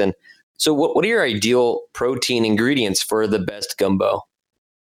things. And so what are your ideal protein ingredients for the best gumbo?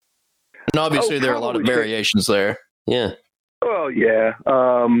 And obviously there are a lot of variations there. Yeah. Well, yeah.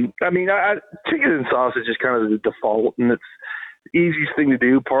 Chicken and sausage is kind of the default, and it's the easiest thing to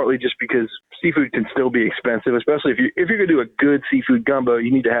do, partly just because seafood can still be expensive, especially if you're going to do a good seafood gumbo,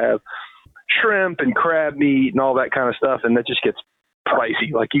 you need to have shrimp and crab meat and all that kind of stuff, and that just gets pricey.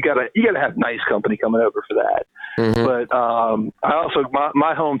 You gotta have nice company coming over for that. Mm-hmm. But I also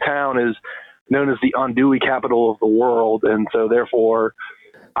my hometown is known as the andouille capital of the world, and so therefore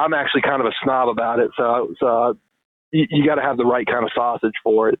I'm actually kind of a snob about it. So you got to have the right kind of sausage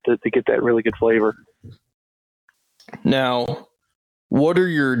for it to get that really good flavor. Now, what are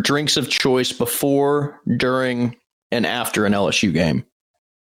your drinks of choice before, during, and after an LSU game?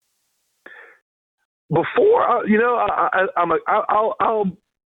 Before, I'll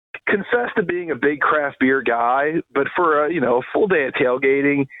confess to being a big craft beer guy, but for a full day of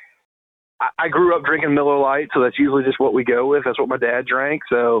tailgating, I grew up drinking Miller Lite, so that's usually just what we go with. That's what my dad drank.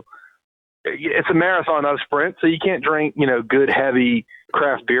 So it's a marathon, not a sprint. So you can't drink, good heavy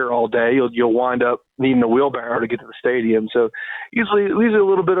craft beer all day. You'll wind up needing a wheelbarrow to get to the stadium. So usually a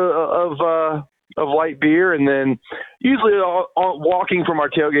little bit of light beer, and then usually walking from our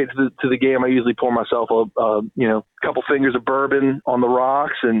tailgate to the game, I usually pour myself a couple fingers of bourbon on the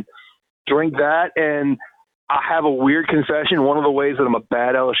rocks and drink that. And I have a weird confession. One of the ways that I'm a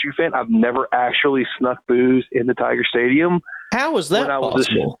bad LSU fan, I've never actually snuck booze into Tiger Stadium. How is that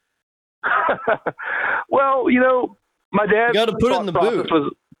possible? Well, my dad's got to put it in the boot.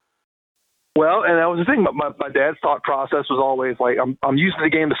 And that was the thing. My dad's thought process was always like, I'm using the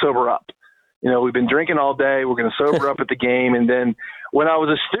game to sober up. We've been drinking all day. We're going to sober up at the game. And then when I was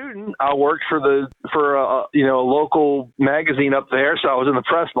a student, I worked for a local magazine up there. So I was in the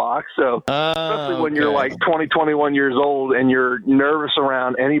press box. So especially when you're like 20, 21 years old and you're nervous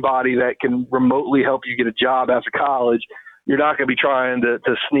around anybody that can remotely help you get a job after college, you're not going to be trying to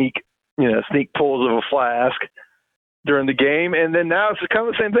sneak pulls of a flask during the game. And then now it's kind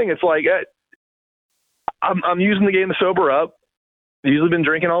of the same thing. It's like I'm using the game to sober up. I've usually been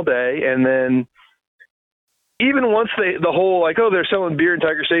drinking all day. And then even once the whole, like, they're selling beer in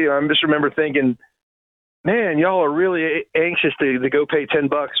Tiger Stadium, I just remember thinking, man, y'all are really anxious to go pay $10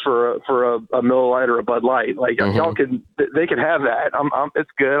 for a Miller Lite or a Bud Light. Like, y'all they can have that.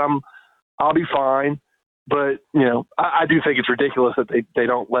 It's good. I'll be fine. But, I do think it's ridiculous that they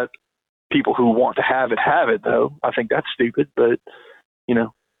don't let people who want to have it, though. I think that's stupid. But,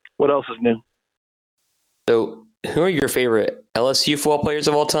 what else is new? So, who are your favorite LSU football players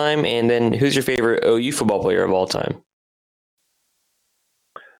of all time? And then who's your favorite OU football player of all time?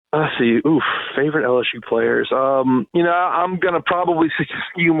 Let's see. Favorite LSU players. I'm going to probably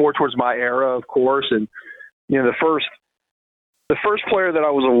skew more towards my era, of course. And, the first player that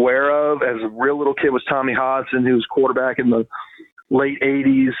I was aware of as a real little kid was Tommy Hodson, who was quarterback in the late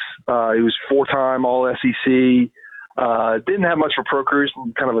 80s. He was 4-time All-SEC. Didn't have much for pro career,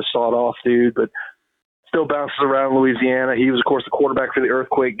 kind of a sawed-off dude, but still bounces around Louisiana. He was, of course, the quarterback for the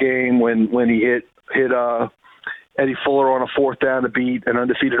Earthquake game when he hit Eddie Fuller on a 4th down to beat an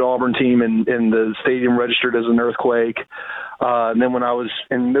undefeated Auburn team, and the stadium registered as an earthquake. And then when I was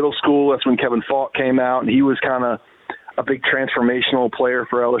in middle school, that's when Kevin Falk came out, and he was kind of a big transformational player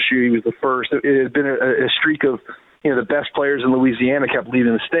for LSU. He was the first. It had been a streak of, the best players in Louisiana kept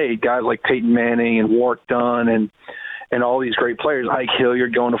leaving the state. Guys like Peyton Manning and Warwick Dunn and all these great players. Ike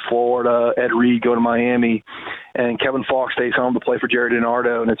Hilliard going to Florida, Ed Reed going to Miami, and Kevin Falk stays home to play for Jared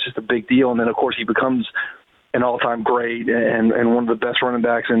DiNardo, and it's just a big deal. And then, of course, he becomes an all-time great and one of the best running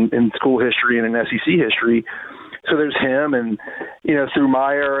backs in school history and in SEC history. So there's him, and, through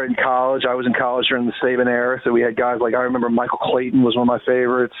my era in college, I was in college during the Saban era, so we had guys like, I remember Michael Clayton was one of my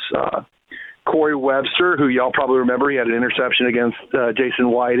favorites, Corey Webster, who y'all probably remember. He had an interception against Jason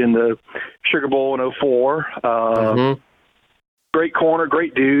White in the Sugar Bowl in 2004. Great corner,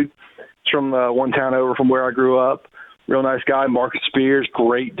 great dude. He's from one town over from where I grew up. Real nice guy. Marcus Spears,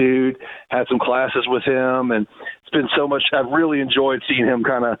 great dude. Had some classes with him, and it's been so much. I've really enjoyed seeing him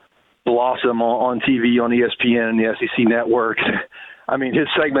kind of blossom on TV, on ESPN and the SEC network. I mean, his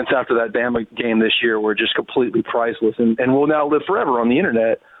segments after that Bama game this year were just completely priceless and will now live forever on the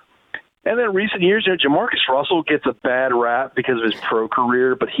internet. And then in recent years, Jamarcus Russell gets a bad rap because of his pro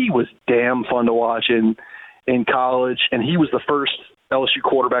career, but he was damn fun to watch in college, and he was the first LSU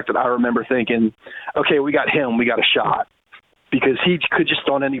quarterback that I remember thinking, okay, we got him, we got a shot, because he could just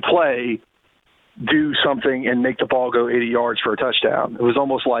on any play do something and make the ball go 80 yards for a touchdown. It was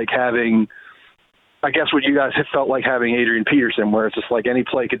almost like having, I guess what you guys felt like having Adrian Peterson, where it's just like any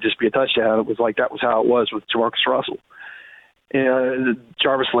play could just be a touchdown. It was like that was how it was with Jamarcus Russell.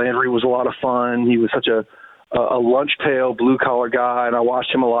 Jarvis Landry was a lot of fun. He was such a lunch pail, blue-collar guy, and I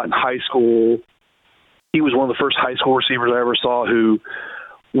watched him a lot in high school. He was one of the first high school receivers I ever saw who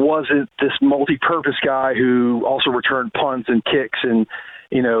wasn't this multi-purpose guy who also returned punts and kicks and,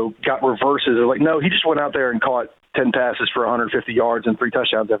 got reverses. Like, no, he just went out there and caught 10 passes for 150 yards and 3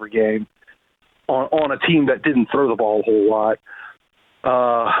 touchdowns every game on a team that didn't throw the ball a whole lot.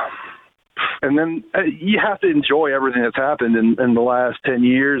 And then you have to enjoy everything that's happened in the last 10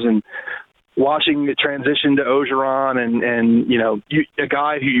 years and watching it transition to Orgeron and a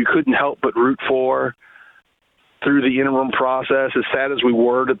guy who you couldn't help but root for through the interim process. As sad as we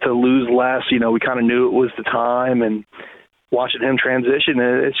were to lose Les, we kind of knew it was the time, and watching him transition,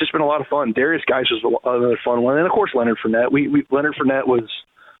 it's just been a lot of fun. Darius Geis was another fun one. And, of course, Leonard Fournette. Leonard Fournette was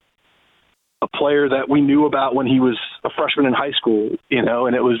a player that we knew about when he was a freshman in high school,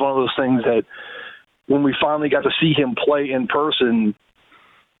 and it was one of those things that when we finally got to see him play in person,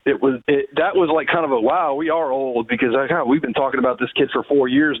 that was like kind of a wow, we are old, because we've been talking about this kid for 4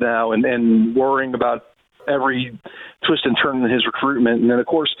 years now and worrying about every twist and turn in his recruitment. And then of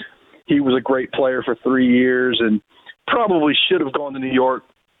course he was a great player for 3 years and probably should have gone to New York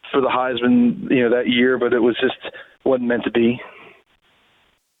for the Heisman, that year, but it wasn't meant to be.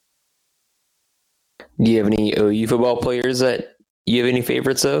 Do you have any OU football players that you have any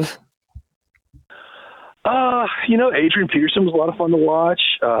favorites of? Adrian Peterson was a lot of fun to watch.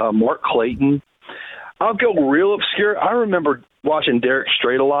 Mark Clayton. I'll go real obscure. I remember watching Derek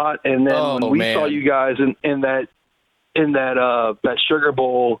Strait a lot, and then when we saw you guys in that Sugar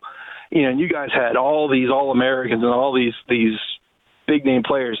Bowl, and you guys had all these All-Americans and all these big name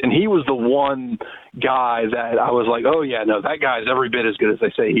players, and he was the one guy that I was like, oh yeah, no, that guy's every bit as good as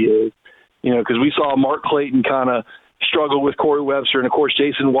they say he is. Because we saw Mark Clayton kind of struggle with Corey Webster, and of course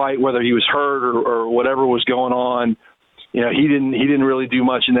Jason White, whether he was hurt or whatever was going on, he didn't really do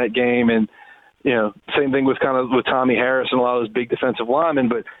much in that game. And same thing with Tommy Harris and a lot of those big defensive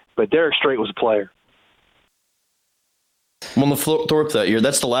linemen, but Derek Strait was a player. Won the Thorpe that year.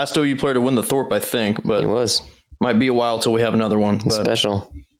 That's the last OU player to win the Thorpe, I think. But He was. Might be a while till we have another one. But.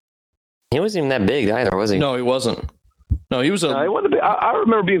 Special. He wasn't even that big either, was he? No, he wasn't. No, he was he wasn't big. I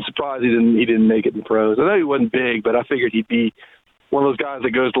remember being surprised he didn't make it in the pros. I know he wasn't big, but I figured he'd be one of those guys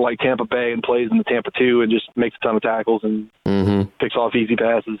that goes to like Tampa Bay and plays in the Tampa 2 and just makes a ton of tackles and picks off easy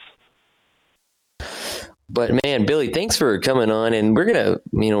passes. But man, Billy, thanks for coming on, and we're gonna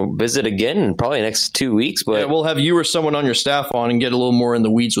visit again in probably the next 2 weeks. But we'll have you or someone on your staff on and get a little more in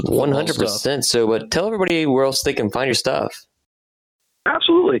the weeds with the 100%. So, but tell everybody where else they can find your stuff.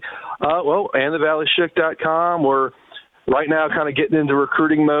 Absolutely. andthevalleyshik.com. We're right now kind of getting into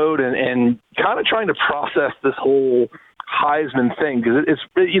recruiting mode and kind of trying to process this whole Heisman thing, because it's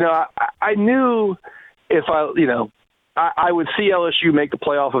I knew if I would see LSU make the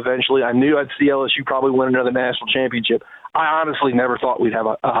playoff eventually. I knew I'd see LSU probably win another national championship. I honestly never thought we'd have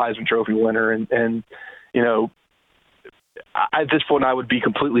a Heisman Trophy winner, and at this point I would be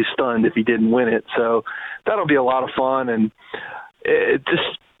completely stunned if he didn't win it. So that'll be a lot of fun, and it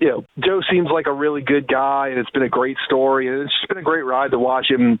just Joe seems like a really good guy, and it's been a great story, and it's just been a great ride to watch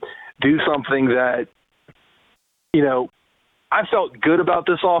him do something that I felt good about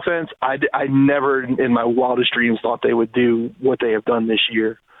this offense. I never in my wildest dreams thought they would do what they have done this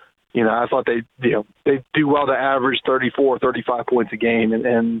year. I thought they do well to average 34, 35 points a game.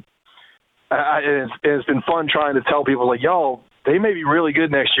 And it's been fun trying to tell people like, y'all, they may be really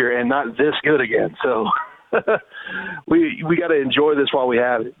good next year and not this good again. So we got to enjoy this while we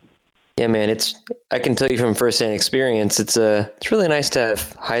have it. Yeah, man, I can tell you from firsthand experience, it's really nice to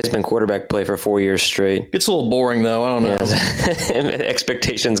have Heisman quarterback play for 4 years straight. It's a little boring though. I don't know. Yeah.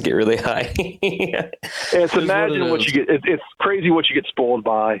 Expectations get really high. It's imagine what you get. It's crazy what you get spoiled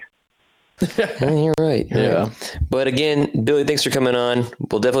by. You're right. Yeah. But again, Billy, thanks for coming on.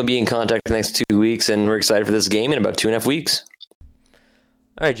 We'll definitely be in contact the next 2 weeks, and we're excited for this game in about 2.5 weeks.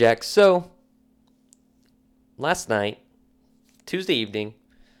 All right, Jack. So last night, Tuesday evening,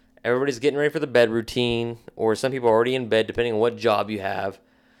 everybody's getting ready for the bed routine, or some people are already in bed, depending on what job you have.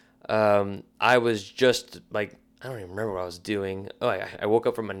 I was just like, I don't even remember what I was doing. Oh, I woke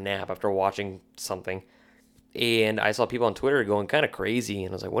up from a nap after watching something, and I saw people on Twitter going kind of crazy,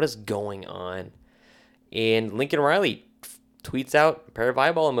 and I was like, what is going on? And Lincoln Riley tweets out a pair of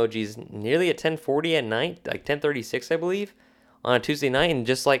eyeball emojis nearly at 10:40 at night, like 10:36, I believe, on a Tuesday night, and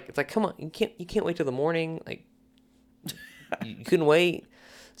just like, it's like, come on, you can't wait till the morning, like, you couldn't wait.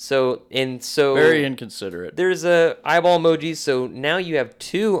 So very inconsiderate. There's a eyeball emojis. So now you have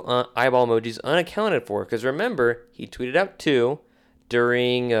two eyeball emojis unaccounted for. Because remember, he tweeted out two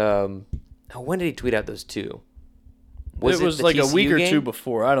during. When did he tweet out those two? It was like TCU a week or game? two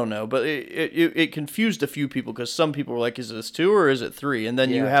before. I don't know, but it confused a few people because some people were like, "Is this two or is it three?" And then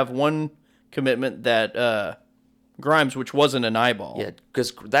you have one commitment that Grimes, which wasn't an eyeball. Yeah,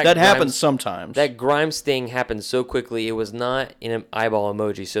 because that happens sometimes. That Grimes thing happened so quickly, it was not in an eyeball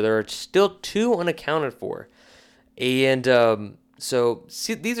emoji. So there are still two unaccounted for. And so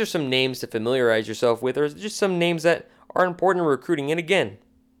see, these are some names to familiarize yourself with, or just some names that are important in recruiting. And again,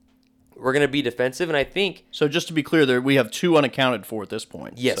 we're going to be defensive, and I think... So just to be clear, there we have two unaccounted for at this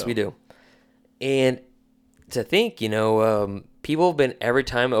point. Yes, we do. And to think, people have been, every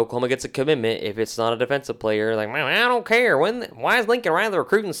time Oklahoma gets a commitment, if it's not a defensive player, like, man, I don't care. Why is Lincoln Riley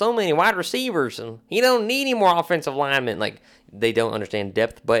recruiting so many wide receivers? And he don't need any more offensive linemen. Like, they don't understand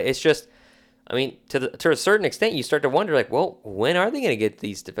depth, but it's just, I mean, to a certain extent, you start to wonder, like, well, when are they going to get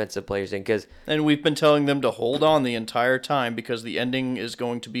these defensive players in? Because And we've been telling them to hold on the entire time because the ending is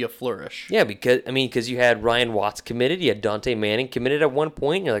going to be a flourish. yeah, because you had Ryan Watts committed, you had Dante Manning committed at one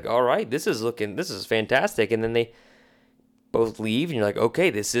point. And you're like, all right, this is fantastic, and then they both leave, and you're like, okay,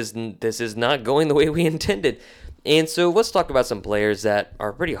 this is not going the way we intended. And so let's talk about some players that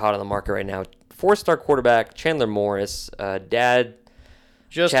are pretty hot on the market right now. 4-star quarterback Chandler Morris, dad.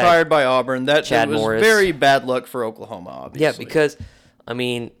 Just Chad- hired by Auburn. That was Morris. very bad luck for Oklahoma, obviously. Yeah, because, I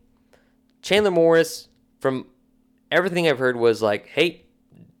mean, Chandler Morris, from everything I've heard, was like, hey,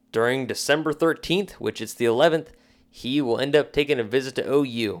 during December 13th, which is the 11th, he will end up taking a visit to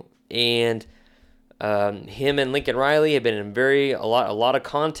OU. And him and Lincoln Riley have been in a lot of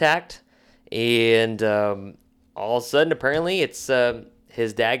contact. And all of a sudden, apparently, it's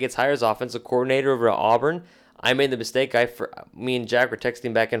his dad gets hired as offensive coordinator over at Auburn. I made the mistake. Me and Jack were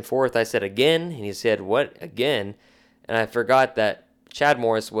texting back and forth. I said again, and he said, what, again? And I forgot that Chad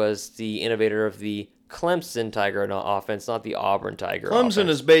Morris was the innovator of the Clemson Tiger offense, not the Auburn Tiger Clemson offense.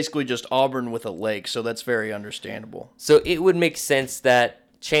 is basically just Auburn with a lake, so that's very understandable. So it would make sense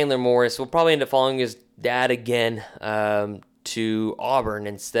that Chandler Morris will probably end up following his dad again to Auburn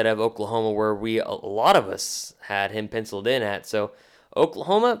instead of Oklahoma, where a lot of us had him penciled in at. So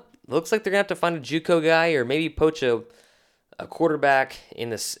Oklahoma looks like they're going to have to find a JUCO guy or maybe poach a quarterback in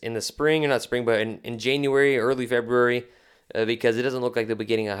the spring, or not spring, but in January, early February, because it doesn't look like they'll be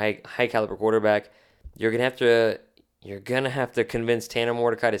getting a high caliber quarterback. You're gonna have to convince Tanner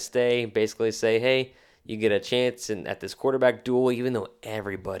Mordecai to stay. Basically, say, hey, you get a chance at this quarterback duel, even though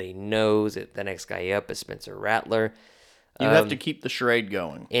everybody knows that the next guy up is Spencer Rattler. You have to keep the charade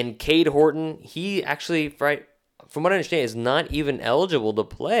going. And Cade Horton, he actually, right, from what I understand, is not even eligible to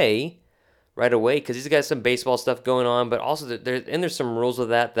play right away because he's got some baseball stuff going on, but also there's some rules with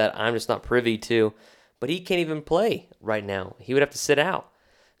that I'm just not privy to. But he can't even play right now. He would have to sit out.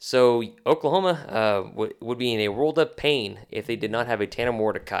 So Oklahoma would be in a world of pain if they did not have a Tanner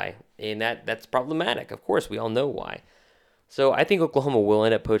Mordecai, and that's problematic. Of course, we all know why. So I think Oklahoma will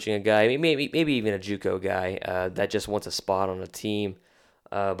end up poaching a guy, maybe even a JUCO guy that just wants a spot on a team,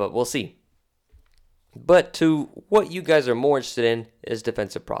 but we'll see. But to what you guys are more interested in is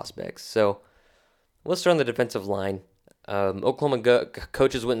defensive prospects. So let's start on the defensive line. Oklahoma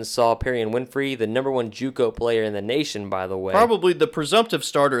coaches went and saw Perrion Winfrey, the number one JUCO player in the nation, by the way. Probably the presumptive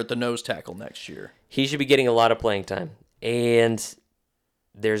starter at the nose tackle next year. He should be getting a lot of playing time. And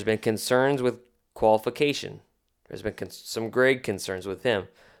there's been concerns with qualification. There's been some grade concerns with him.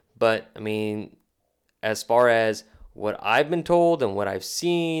 But, I mean, as far as what I've been told and what I've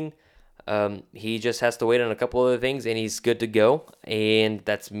seen, he just has to wait on a couple other things, and he's good to go. And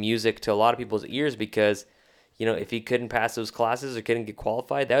that's music to a lot of people's ears because, you know, if he couldn't pass those classes or couldn't get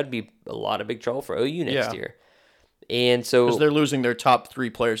qualified, that would be a lot of big trouble for OU next year. And so, because they're losing their top three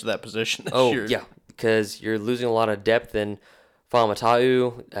players at that position this year. Oh, yeah, because you're losing a lot of depth in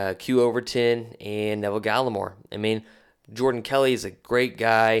Faamatau, Q Overton, and Neville Gallimore. I mean, Jordan Kelly is a great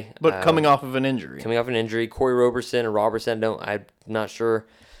guy. But coming off of an injury. Corey Roberson, I'm not sure.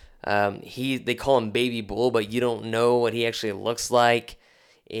 They call him Baby Bull, but you don't know what he actually looks like.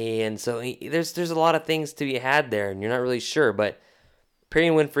 And so there's a lot of things to be had there, and you're not really sure. But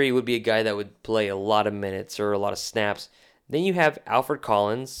Perrion Winfrey would be a guy that would play a lot of minutes or a lot of snaps. Then you have Alfred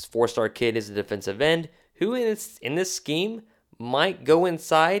Collins, 4-star kid, is a defensive end, who in this scheme might go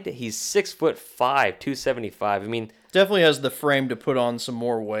inside. He's 6'5", 275. I mean, definitely has the frame to put on some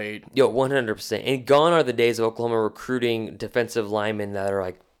more weight. Yo, 100%. And gone are the days of Oklahoma recruiting defensive linemen that are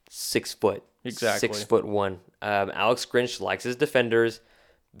like 6 foot. Exactly. 6'1". Alex Grinch likes his defenders.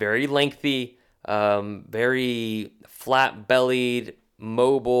 Very lengthy, very flat-bellied,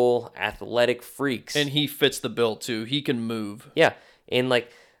 mobile, athletic freaks. And he fits the bill, too. He can move. Yeah, and like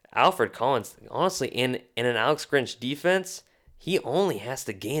Alfred Collins, honestly, in an Alex Grinch defense, he only has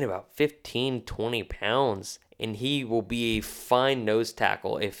to gain about 15, 20 pounds, and he will be a fine nose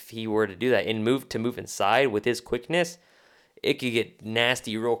tackle if he were to do that. And move inside with his quickness, it could get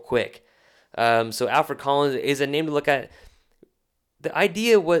nasty real quick. So Alfred Collins is a name to look at. The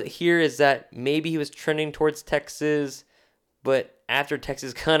idea here is that maybe he was trending towards Texas, but after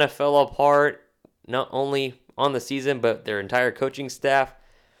Texas kind of fell apart, not only on the season, but their entire coaching staff,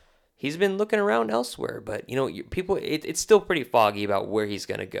 he's been looking around elsewhere. But, you know, people, it's still pretty foggy about where he's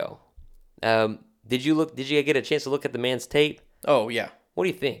going to go. Did you get a chance to look at the man's tape? Oh, yeah. What do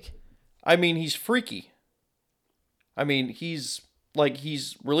you think? I mean, he's freaky. I mean, he's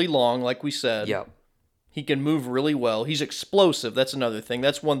really long, like we said. Yeah. He can move really well. He's explosive. That's another thing.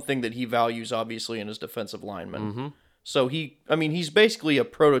 That's one thing that he values, obviously, in his defensive lineman. Mm-hmm. So he's basically a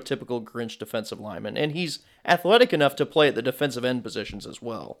prototypical Grinch defensive lineman, and he's athletic enough to play at the defensive end positions as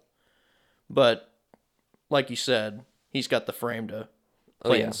well. But like you said, he's got the frame to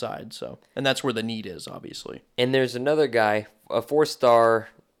play inside. So, and that's where the need is, obviously. And there's another guy, a 4-star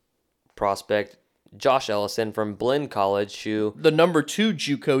prospect, Josh Ellison from Blinn College, who The number 2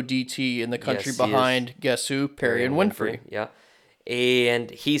 JUCO DT in the country Yes, he behind, guess who? Perry and Winfrey. Yeah.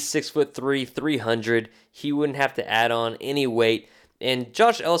 And he's 6'3", 300. He wouldn't have to add on any weight. And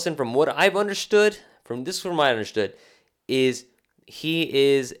Josh Ellison, from what I understood, is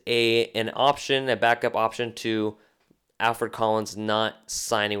he is an option, a backup option to Alfred Collins not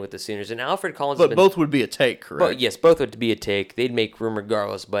signing with the Sooners. And Alfred Collins But both would be a take, correct? But yes, both would be a take. They'd make room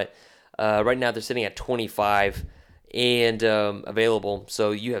regardless. But right now they're sitting at 25 and available.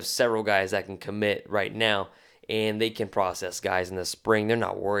 So you have several guys that can commit right now, and they can process guys in the spring. They're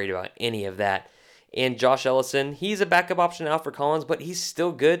not worried about any of that. And Josh Ellison, he's a backup option to Alfred Collins, but he's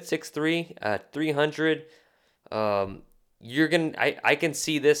still good, 6'3", 300. I can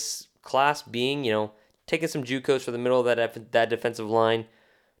see this class being, taking some JUCOs for the middle of that defensive line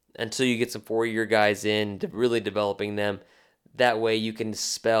until you get some 4-year guys in, really developing them. That way you can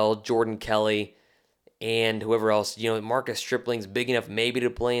spell Jordan Kelly and whoever else. Marcus Stripling's big enough maybe to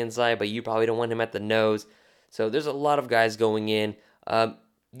play inside, but you probably don't want him at the nose. So there's a lot of guys going in.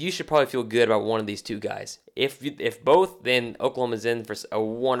 You should probably feel good about one of these two guys. If both, then Oklahoma's in for a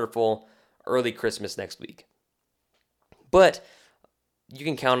wonderful early Christmas next week. But you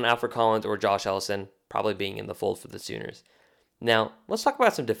can count on Alfred Collins or Josh Ellison probably being in the fold for the Sooners. Now, let's talk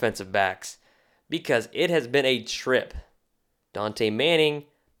about some defensive backs, because it has been a trip. Dante Manning,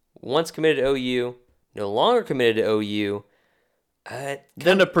 once committed to OU, no longer committed to OU.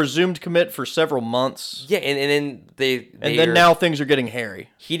 Then a presumed commit for several months. Yeah, and then then now things are getting hairy.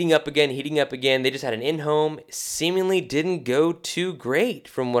 Heating up again. They just had an in-home. Seemingly didn't go too great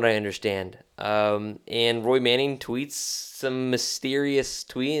from what I understand. And Roy Manning tweets some mysterious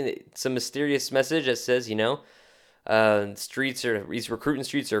message that says, these recruiting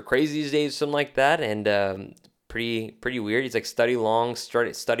streets are crazy these days, something like that. And pretty weird. He's like, study long,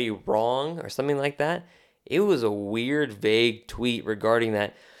 study wrong, or something like that. It was a weird, vague tweet regarding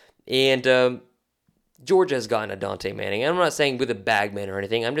that. And Georgia has gotten a Dante Manning. I'm not saying with a bagman or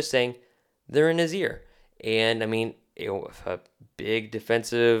anything. I'm just saying they're in his ear. And, if a big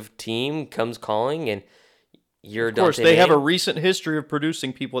defensive team comes calling and you're Dante Manning... Of course, they have a recent history of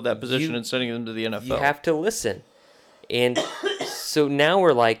producing people at that position and sending them to the NFL. You have to listen. And so now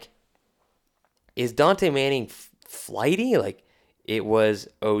we're like, is Dante Manning flighty? Like, it was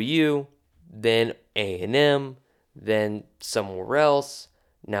OU, then A&M, then somewhere else,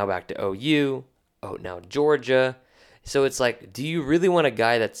 now back to OU, now Georgia. So it's like, do you really want a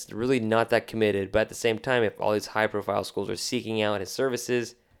guy that's really not that committed, but at the same time, if all these high-profile schools are seeking out his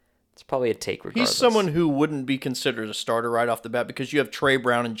services, it's probably a take regardless. He's someone who wouldn't be considered a starter right off the bat because you have Trey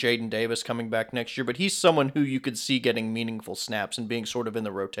Brown and Jaden Davis coming back next year, but he's someone who you could see getting meaningful snaps and being sort of in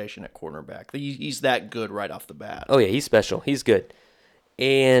the rotation at cornerback. He's that good right off the bat. Oh, yeah, he's special. He's good.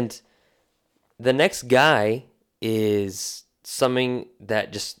 And the next guy is something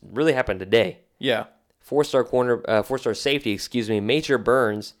that just really happened today. Yeah. Four-star safety, Major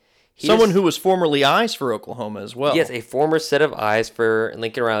Burns. Someone who was formerly eyes for Oklahoma as well. Yes, a former set of eyes for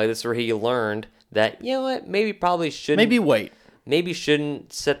Lincoln Riley. This is where he learned that, probably shouldn't. Maybe wait. Maybe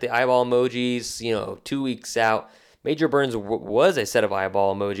shouldn't set the eyeball emojis, 2 weeks out. Major Burns was a set of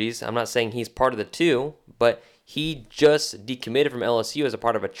eyeball emojis. I'm not saying he's part of the two, but he just decommitted from LSU as a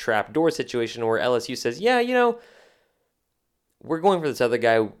part of a trapdoor situation where LSU says, we're going for this other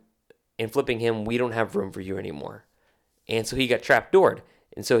guy and flipping him. We don't have room for you anymore. And so he got trapdoored.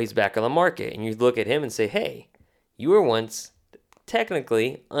 And so he's back on the market. And you look at him and say, hey, you were once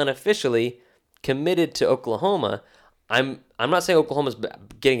technically, unofficially committed to Oklahoma. I'm not saying Oklahoma's gonna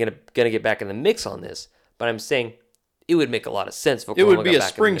get back in the mix on this, but I'm saying it would make a lot of sense if Oklahoma It would be got a back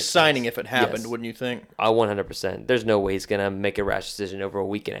spring in the mix. signing if it happened, Yes. wouldn't you think? 100%. There's no way he's going to make a rash decision over a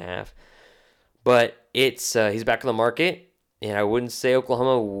week and a half. But he's back on the market, and I wouldn't say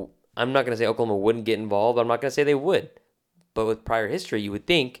Oklahoma... I'm not going to say Oklahoma wouldn't get involved. I'm not going to say they would. But with prior history, you would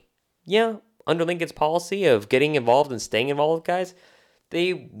think, under Lincoln's policy of getting involved and staying involved with guys,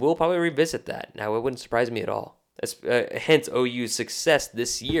 they will probably revisit that. Now, it wouldn't surprise me at all. Hence OU's success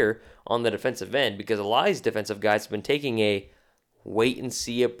this year on the defensive end, because a lot of these defensive guys have been taking a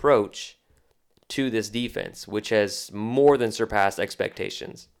wait-and-see approach to this defense, which has more than surpassed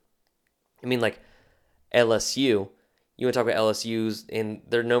expectations. I mean, like LSU, you want to talk about LSU's, and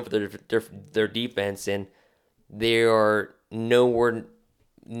they're known for their defense, and they are no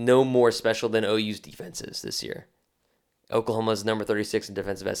more special than OU's defenses this year. Oklahoma's number 36 in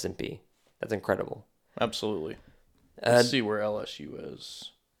defensive S&P. That's incredible. Absolutely. Let's see where LSU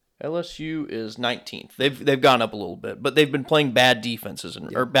is. LSU is 19th. They've gone up a little bit, but they've been playing bad defenses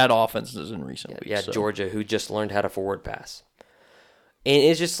or bad offenses in recent weeks. Yeah, so. Georgia, who just learned how to forward pass. And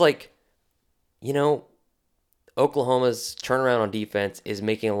it's just like, Oklahoma's turnaround on defense is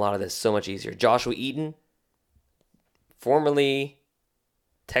making a lot of this so much easier. Joshua Eaton, formerly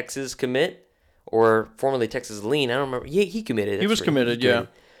Texas commit, or formerly Texas lean. I don't remember. He committed. He was committed, yeah.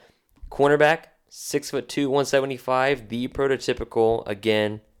 Cornerback, 6'2", 175, the prototypical,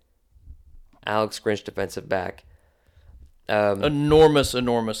 again, Alex Grinch defensive back. Enormous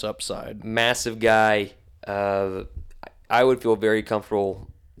upside. Massive guy. I would feel very comfortable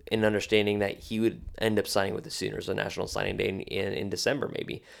in understanding that he would end up signing with the Sooners on National Signing Day in December,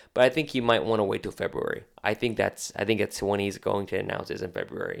 maybe. But I think he might want to wait till February. I think that's when he's going to announce it in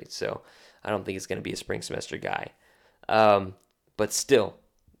February. So I don't think it's going to be a spring semester guy. But still,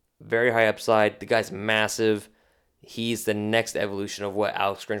 very high upside. The guy's massive. He's the next evolution of what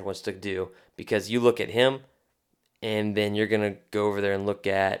Alex Grinch wants to do, because you look at him, and then you're going to go over there and look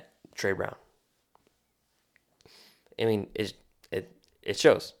at Trey Brown. I mean, it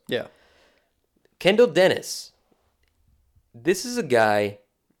shows. Yeah. Kendall Dennis. This is a guy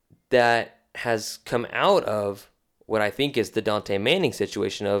that has come out of what I think is the Dante Manning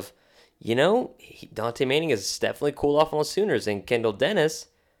situation of, Dante Manning has definitely cooled off on the Sooners, and Kendall Dennis,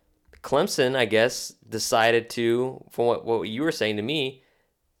 Clemson, I guess, decided to, from what you were saying to me,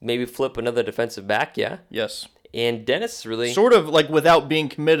 maybe flip another defensive back, yeah? Yes. And Dennis really... Sort of like without being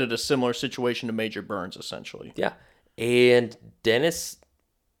committed, a similar situation to Major Burns, essentially. Yeah. And Dennis,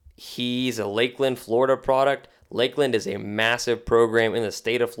 he's a Lakeland, Florida product. Lakeland is a massive program in the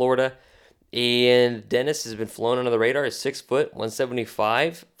state of Florida. And Dennis has been flown under the radar. He's 6 foot,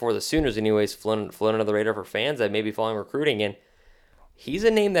 175 for the Sooners, anyways. Flown under the radar for fans that may be following recruiting. And he's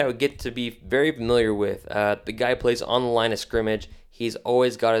a name that I would get to be very familiar with. The guy plays on the line of scrimmage. He's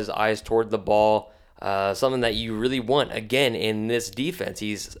always got his eyes toward the ball. Something that you really want, again, in this defense.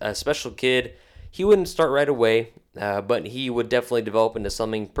 He's a special kid. He wouldn't start right away, but he would definitely develop into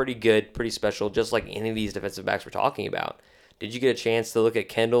something pretty good, pretty special, just like any of these defensive backs we're talking about. Did you get a chance to look at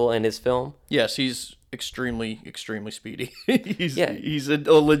Kendall and his film? Yes, he's extremely speedy. He's a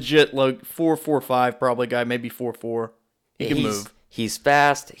legit 4.45 probably guy, maybe 4.4. He can move. He's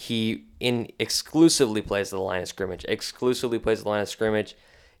fast. He exclusively plays the line of scrimmage.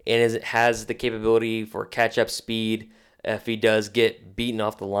 And has the capability for catch-up speed if he does get beaten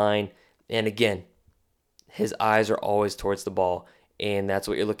off the line. And again, his eyes are always towards the ball. And that's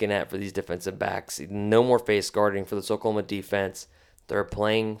what you're looking at for these defensive backs. No more face guarding for the Oklahoma defense. They're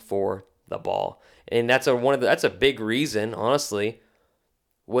playing for the ball. And that's a big reason, honestly,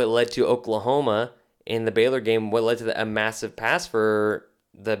 what led to Oklahoma in the Baylor game, what led to a massive pass for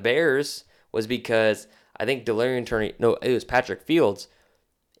the Bears was because I think it was Patrick Fields.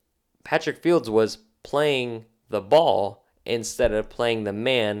 Patrick Fields was playing the ball instead of playing the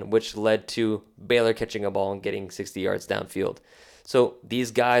man, which led to Baylor catching a ball and getting 60 yards downfield. So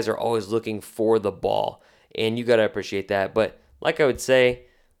these guys are always looking for the ball, and you got to appreciate that. But like I would say,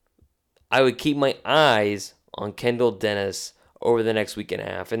 I would keep my eyes on Kendall Dennis over the next week and a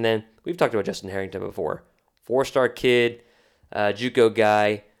half. And then we've talked about Justin Harrington before. 4-star kid, JUCO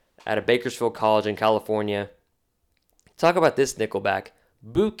guy out of Bakersfield College in California. Talk about this nickelback.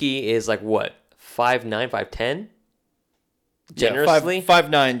 Buki is like what, 5'9", 5'10"? Generously? Yeah,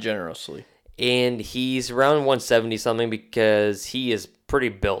 5'9" generously. And he's around 170 something because he is pretty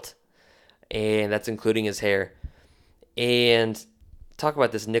built. And that's including his hair. And talk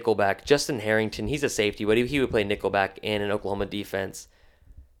about this nickelback. Justin Harrington, he's a safety, but he would play nickelback in an Oklahoma defense.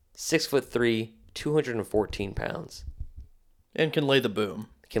 6'3", 214 pounds. And can lay the boom.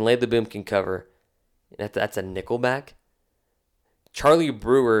 Can cover. That's a nickelback. Charlie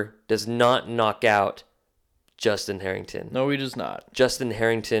Brewer does not knock out Justin Harrington. No, he does not. Justin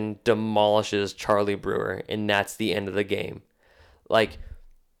Harrington demolishes Charlie Brewer, and that's the end of the game.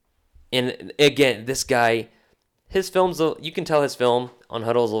 And again, this guy, his film's, you can tell his film on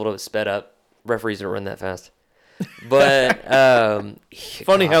Huddle's a little bit sped up. Referees don't run that fast. But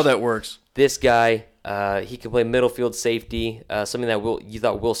funny how that works. This guy, he can play middle field safety, something that you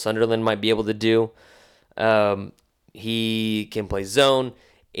thought Will Sunderland might be able to do. He can play zone,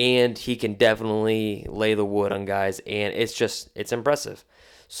 and he can definitely lay the wood on guys, and it's impressive.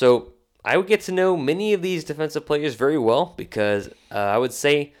 So I would get to know many of these defensive players very well because I would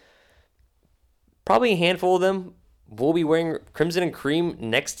say probably a handful of them will be wearing crimson and cream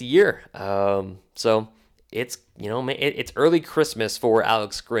next year. So it's, it's early Christmas for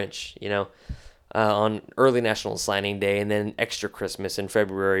Alex Grinch, on early National Signing Day, and then extra Christmas in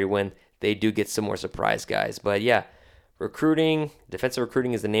February when they do get some more surprise guys. But yeah, defensive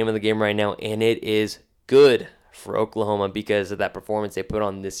recruiting is the name of the game right now, and it is good for Oklahoma because of that performance they put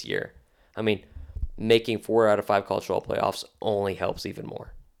on this year. I mean, making 4 out of 5 college football playoffs only helps even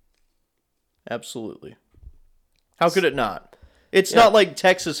more. Absolutely. How could it not? It's not like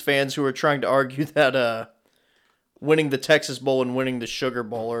Texas fans who are trying to argue that winning the Texas Bowl and winning the Sugar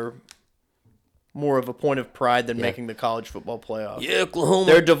Bowl are more of a point of pride than making the college football playoff. Yeah, Oklahoma.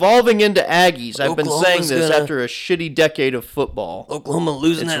 They're devolving into Aggies. I've been saying Oklahoma's this gonna- after a shitty decade of football. Oklahoma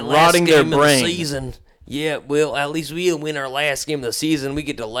losing It's that last rotting their game of brain. the season. Yeah, well, at least we'll win our last game of the season. We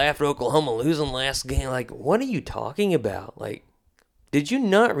get to laugh at Oklahoma losing last game. Like, what are you talking about? Like, did you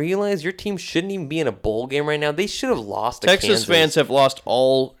not realize your team shouldn't even be in a bowl game right now? They should have lost to Texas Kansas. fans have lost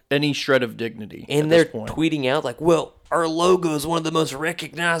any shred of dignity And at they're this point. tweeting out like, well, our logo is one of the most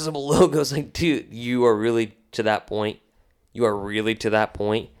recognizable logos. Like, dude, you are really to that point. You are really to that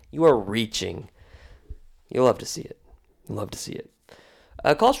point. You are reaching. You'll love to see it. You'll love to see it.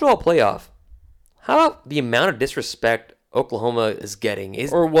 College football playoff. How about the amount of disrespect Oklahoma is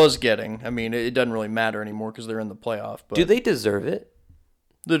getting? Or was getting. I mean, it doesn't really matter anymore because they're in the playoff. But Do they deserve it?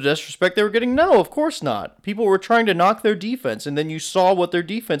 the disrespect they were getting? No, of course not. People were trying to knock their defense, and then you saw what their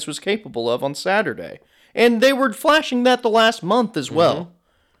defense was capable of on Saturday. And they were flashing that the last month as well.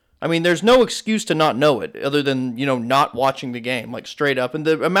 I mean, there's no excuse to not know it other than, not watching the game, like straight up. And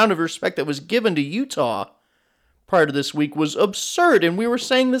the amount of respect that was given to Utah prior to this week was absurd, and we were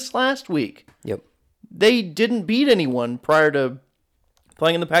saying this last week. Yep. They didn't beat anyone prior to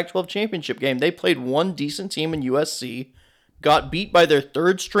playing in the Pac-12 championship game. They played one decent team in USC, got beat by their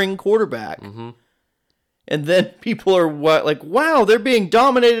third-string quarterback. And then people are like, wow, they're being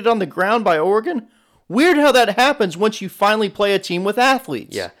dominated on the ground by Oregon? Weird how that happens once you finally play a team with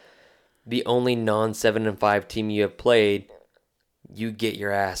athletes. Yeah. The only non-7-5 team you have played, you get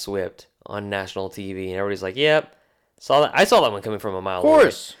your ass whipped on national TV. And everybody's like, yep. I saw that one coming from a mile Of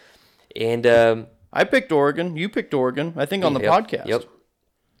course. away. And I picked Oregon. You picked Oregon, I think, on the podcast. Yep.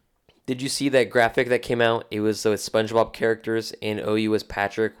 Did you see that graphic that came out? It was with SpongeBob characters, and OU was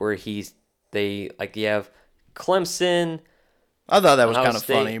Patrick, where you have Clemson. I thought that was Ohio kind of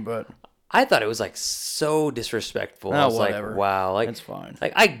State. funny, but I thought it was like so disrespectful. I was whatever. like, wow, like It's fine.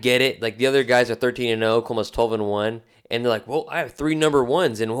 Like I get it. Like the other guys are 13-0, Oklahoma's 12-1, and they're like, well, I have 3 number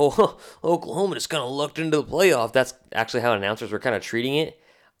ones, and Oklahoma just kind of lucked into the playoff. That's actually how announcers were kind of treating it.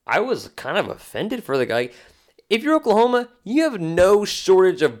 I was kind of offended for the guy. If you're Oklahoma, you have no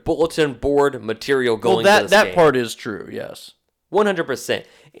shortage of bulletin board material going to this that game. part is true, yes. 100%.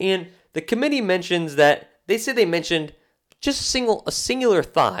 And the committee mentions that they mentioned just a singular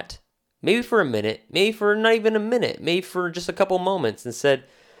thought, maybe for a minute, maybe for not even a minute, maybe for just a couple moments, and said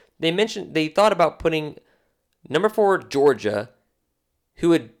they thought about putting number 4 Georgia,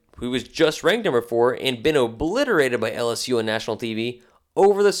 who was just ranked number 4 and been obliterated by LSU on national TV,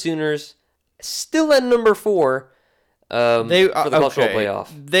 over the Sooners, still at number 4 for the college football playoff.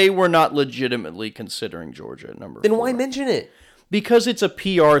 They were not legitimately considering Georgia at number 4. Then why mention it? Because it's a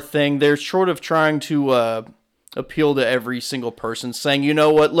PR thing. They're sort of trying to appeal to every single person, saying, you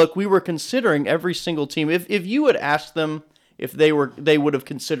know what, look, we were considering every single team. If you had asked them if they would have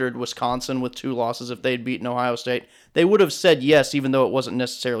considered Wisconsin with 2 losses if they had beaten Ohio State, they would have said yes, even though it wasn't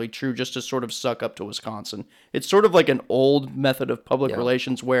necessarily true, just to sort of suck up to Wisconsin. It's sort of like an old method of public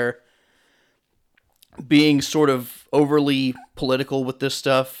relations where being sort of overly political with this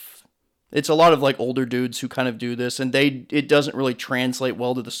stuff, it's a lot of like older dudes who kind of do this, and it doesn't really translate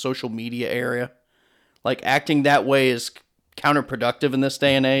well to the social media area. Like, acting that way is counterproductive in this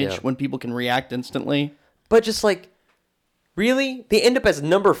day and age when people can react instantly. But just like, really? They end up as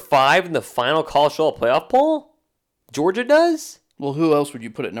number 5 in the final college football playoff poll? Georgia does? Well, who else would you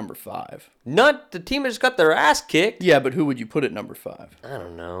put at number 5? Not the team that just got their ass kicked. Yeah, but who would you put at number 5? I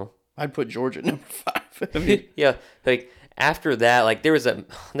don't know. I'd put Georgia at number 5. I mean, Yeah, like after that, like there was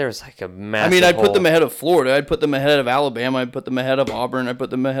like a massive. I'd put hole. them ahead of Florida. I'd put them ahead of Alabama. I'd put them ahead of Auburn. I'd put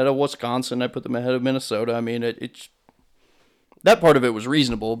them ahead of Wisconsin. I'd put them ahead of Minnesota. I mean, it's that part of it was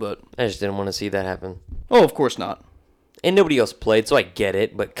reasonable, but I just didn't want to see that happen. oh, of course not. And nobody else played, so I get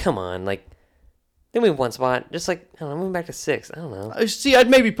it. But come on, like then we have one spot. Just like I don't know, moving back to 6. I don't know. See, I'd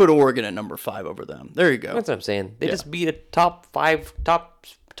maybe put Oregon at number 5 over them. There you go. That's what I'm saying. They just beat a top five.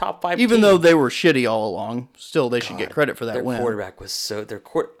 Even team. though they were shitty all along, still they should get credit for that their win. quarterback was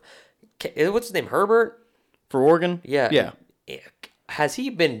what's his name? Herbert. For Oregon? Yeah. Yeah. Has he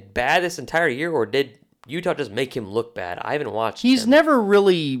been bad this entire year, or did Utah just make him look bad. I haven't watched He's him. never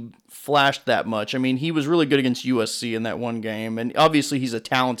really flashed that much. I mean, he was really good against USC in that one game, and obviously he's a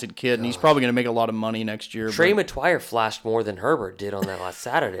talented kid, and he's probably going to make a lot of money next year. Trey but- McGuire flashed more than Herbert did on that last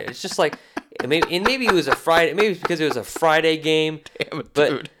Saturday. It's just like, maybe it was a Friday. Maybe it's because it was a Friday game. Damn it, but,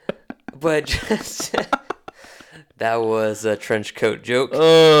 dude. But just that was a trench coat joke.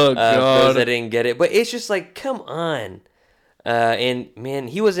 Oh, For those God. that didn't get it, but it's just like, come on. And man,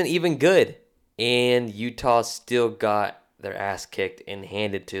 he wasn't even good, and Utah still got their ass kicked and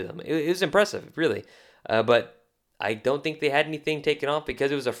handed to them. It was impressive, really. But I don't think they had anything taken off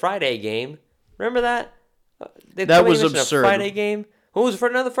because it was a Friday game. Remember that? That was mentioned absurd. A Friday game. What was for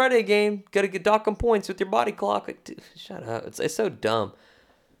another Friday game? Got to get dock 'em points with your body clock. Like, dude, shut up! It's so dumb.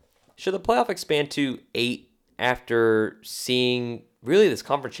 Should the playoff expand to 8 after seeing really this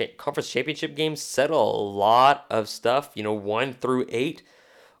conference championship game settle a lot of stuff? 1 through 8,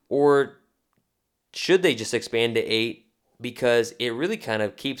 or should they just expand to 8? Because it really kind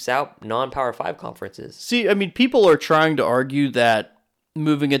of keeps out non-Power 5 conferences. See, I mean, people are trying to argue that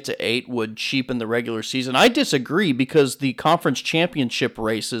moving it to 8 would cheapen the regular season. I disagree because the conference championship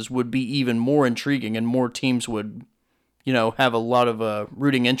races would be even more intriguing and more teams would, have a lot of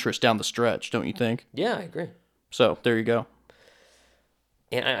rooting interest down the stretch, don't you think? Yeah, I agree. So, there you go.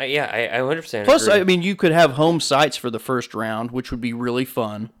 And I 100% Plus, agree. I mean, you could have home sites for the first round, which would be really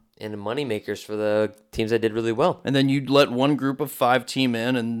fun. And the money makers for the teams that did really well. And then you'd let one group of 5 team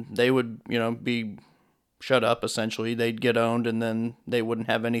in, and they would, be shut up, essentially. They'd get owned, and then they wouldn't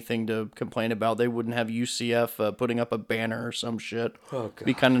have anything to complain about. They wouldn't have UCF putting up a banner or some shit. Oh, God.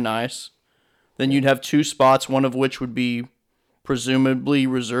 Be kind of nice. Then you'd have 2 spots, one of which would be presumably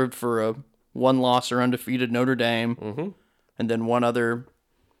reserved for a one-loss or undefeated Notre Dame, and then one other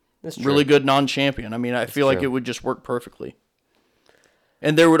That's true. really good non-champion. I mean, I feel like true. it would just work perfectly.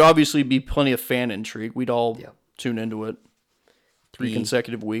 And there would obviously be plenty of fan intrigue. We'd all tune into it 3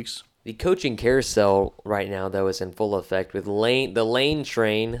 consecutive weeks. The coaching carousel right now, though, is in full effect with the Lane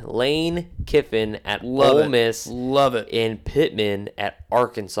train, Lane Kiffin at Ole Miss, Love it. and Pittman at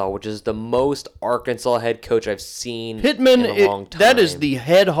Arkansas, which is the most Arkansas head coach I've seen Pittman, in a long time. that is the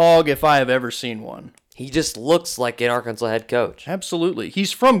head hog if I have ever seen one. He just looks like an Arkansas head coach. Absolutely.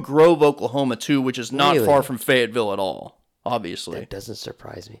 He's from Grove, Oklahoma, too, which is not Really? far from Fayetteville at all, obviously. That doesn't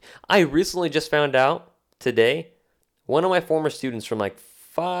surprise me. I recently just found out today, one of my former students from like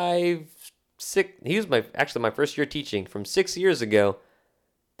 6, he was my first year teaching from 6 years ago.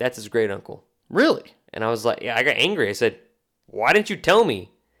 That's his great uncle. Really? And I was like, I got angry. I said, why didn't you tell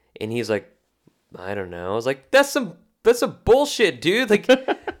me? And he's like, I don't know. I was like, that's some bullshit, dude. Like,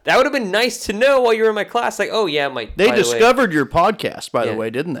 that would have been nice to know while you were in my class. Like, oh yeah, They discovered your podcast, by the way,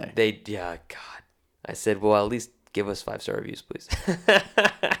 didn't they? Yeah, God. I said, well, at least give us 5-star reviews, please.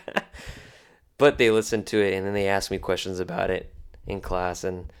 But they listened to it, and then they asked me questions about it in class.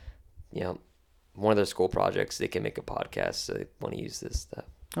 And, one of their school projects, they can make a podcast, so they want to use this stuff.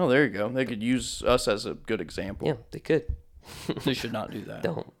 Oh, there you go. They could use us as a good example. Yeah, they could. They should not do that.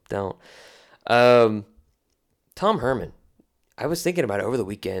 Don't. Tom Herman. I was thinking about it over the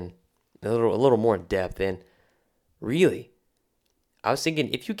weekend, a little more in depth, and really, I was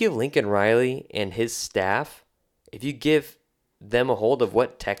thinking if you give Lincoln Riley and his staff, if you give them a hold of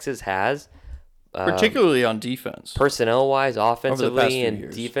what Texas has, Particularly on defense. personnel-wise, past offensively few and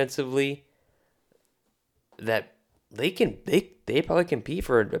years. defensively, that they probably compete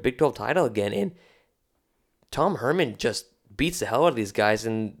for a Big 12 title again. And Tom Herman just beats the hell out of these guys,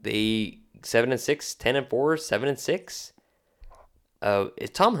 and they 7-6, 10-4, 7-6. Is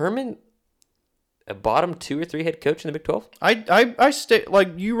Tom Herman a bottom 2 or 3 head coach in the Big 12?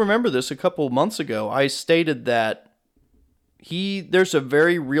 Like you remember this a couple months ago. I stated that there's a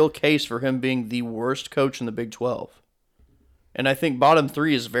very real case for him being the worst coach in the Big 12. And I think bottom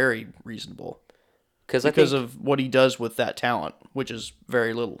 3 is very reasonable because of what he does with that talent, which is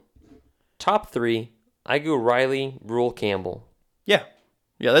very little. Top 3, I go Riley, Rule, Campbell. Yeah,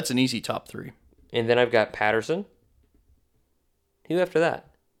 that's an easy top 3. And then I've got Patterson. Who after that?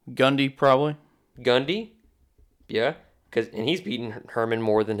 Gundy, probably. Gundy? Yeah. And he's beaten Herman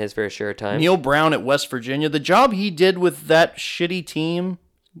more than his fair share of time. Neil Brown at West Virginia. The job he did with that shitty team,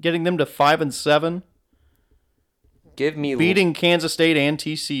 getting them to 5-7, beating Kansas State and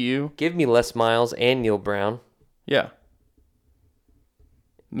TCU. Give me Les Miles and Neil Brown. Yeah.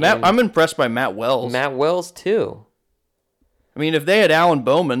 I'm impressed by Matt Wells. Matt Wells, too. I mean, if they had Alan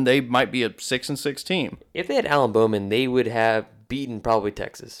Bowman, they might be a 6-6 team. If they had Alan Bowman, they would have beaten probably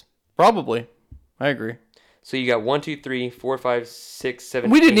Texas. Probably. I agree. So you got 1, 2, 3, 4, 5, 6, 7.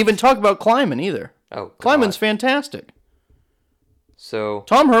 We didn't 8. even talk about Kleiman either. Oh, God. Kleiman's fantastic. So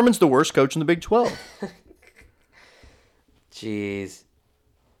Tom Herman's the worst coach in the Big 12. Jeez.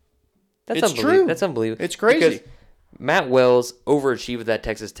 It's true. That's unbelievable. It's crazy. Because Matt Wells overachieved with that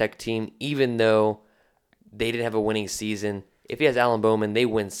Texas Tech team, even though they didn't have a winning season. If he has Alan Bowman, they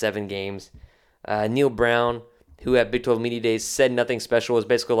win 7 games. Neil Brown, who at Big 12 Media Days said nothing special, was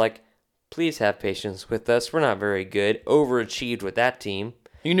basically like, please have patience with us. We're not very good. Overachieved with that team.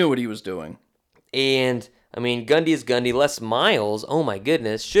 He knew what he was doing. And, I mean, Gundy is Gundy. Les Miles, oh my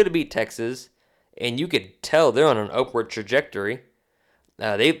goodness, should have beat Texas. And you could tell they're on an upward trajectory.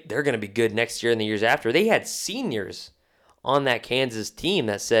 They're going to be good next year and the years after. They had seniors on that Kansas team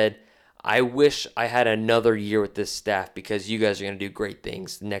that said, I wish I had another year with this staff because you guys are going to do great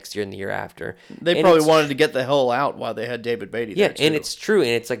things next year and the year after. They probably wanted to get the hell out while they had David Beatty there, too. And it's true.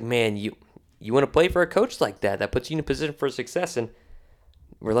 And it's like, man, you want to play for a coach like that. That puts you in a position for success. And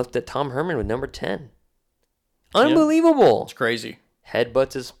we're left at Tom Herman with number 10. Unbelievable. It's crazy.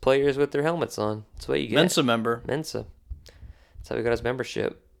 Headbutts his players with their helmets on. That's what you get. Mensa member. Mensa. That's how he got his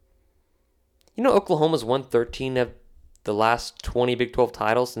membership. You know, Oklahoma's won 13 of the last 20 Big 12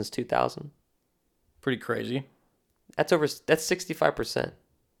 titles since 2000. Pretty crazy. That's 65%.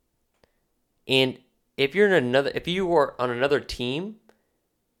 And if you are on another team,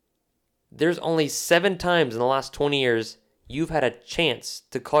 there's only 7 times in the last 20 years you've had a chance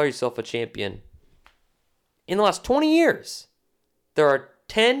to call yourself a champion. In the last 20 years, there are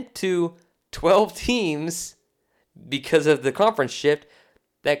 10 to 12 teams because of the conference shift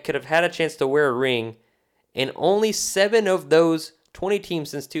that could have had a chance to wear a ring, and only 7 of those 20 teams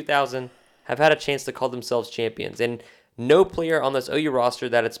since 2000 have had a chance to call themselves champions. And no player on this OU roster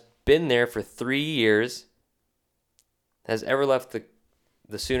that it's been there for 3 years has ever left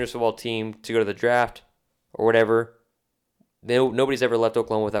the Sooners football team to go to the draft or whatever. Nobody's ever left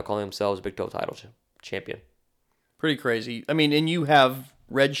Oklahoma without calling themselves a Big 12 title champion. Pretty crazy. I mean, and you have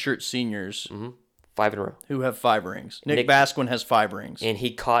redshirt seniors 5 in a row. who have 5 rings. Nick Basquin has 5 rings. And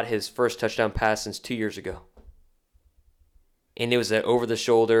he caught his first touchdown pass since 2 years ago. And it was an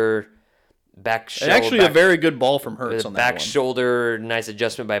over-the-shoulder back shoulder. Actually, a very good ball from Hurts on that back one. shoulder, nice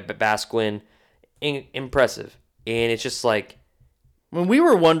adjustment by Basquin. Impressive. And it's just like... When we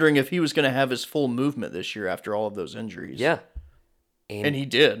were wondering if he was going to have his full movement this year after all of those injuries. Yeah. And he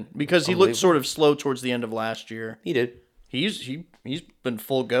did, because he looked sort of slow towards the end of last year. He did. He's been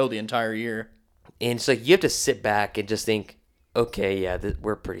full go the entire year. And it's like you have to sit back and just think, okay, yeah,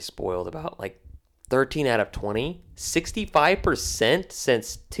 we're pretty spoiled about like 13 out of 20, 65%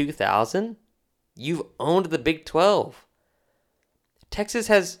 since 2000. You've owned the Big 12.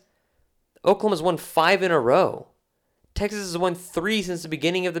 Oklahoma's won 5 in a row. Texas has won 3 since the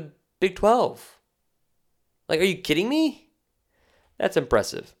beginning of the Big 12. Like, are you kidding me? That's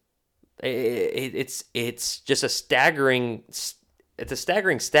impressive. It's just a staggering. It's a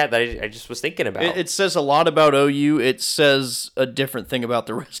staggering stat that I just was thinking about. It says a lot about OU. It says a different thing about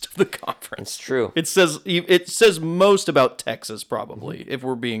the rest of the conference. It's true. It says most about Texas, probably, if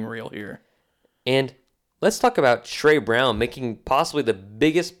we're being real here. And let's talk about Trey Brown making possibly the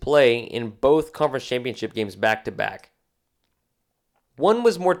biggest play in both conference championship games back to back. One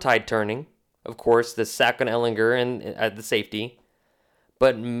was more tide turning, of course, the sack on Ellinger and the safety.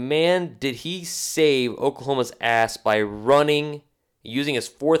 But man, did he save Oklahoma's ass by running, using his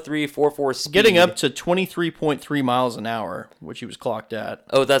 4.3, 4.4 speed. Getting up to 23.3 miles an hour, which he was clocked at.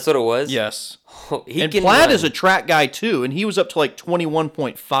 Oh, that's what it was? Yes. And Platt is a track guy, too, and he was up to like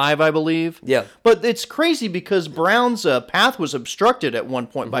 21.5, I believe. Yeah. But it's crazy because Brown's path was obstructed at one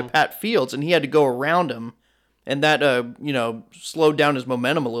point by Pat Fields, and he had to go around him, and that, slowed down his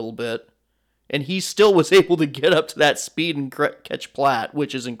momentum a little bit. And he still was able to get up to that speed and catch Platt,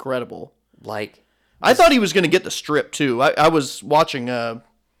 which is incredible. I thought he was going to get the strip, too. I was watching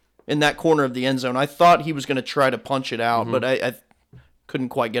in that corner of the end zone. I thought he was going to try to punch it out, but I couldn't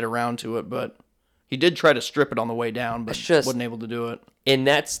quite get around to it. But he did try to strip it on the way down, but wasn't able to do it. And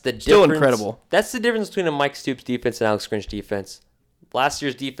that's the difference. Still incredible. That's the difference between a Mike Stoops defense and Alex Grinch defense. Last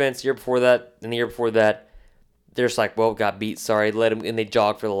year's defense, year before that, and the year before that, they're just like, well, got beat, sorry, let him, and they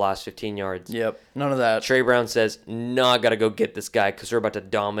jog for the last 15 yards. Yep, none of that. Trey Brown says, no, I got to go get this guy because we're about to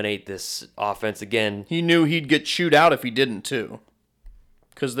dominate this offense again. He knew he'd get chewed out if he didn't, too,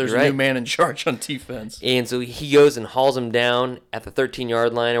 because there's a new man in charge on defense. And so he goes and hauls him down at the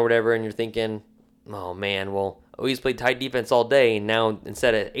 13-yard line or whatever, and you're thinking, oh, man, well, he's played tight defense all day, and now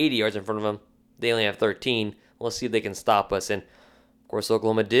instead of 80 yards in front of him, they only have 13. Let's see if they can stop us. And, of course,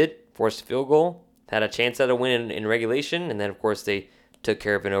 Oklahoma did, forced a field goal. Had a chance at a win in regulation, and then of course they took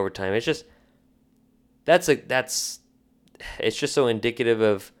care of it in overtime. It's just it's just so indicative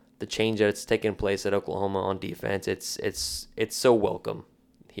of the change that's taken place at Oklahoma on defense. It's so welcome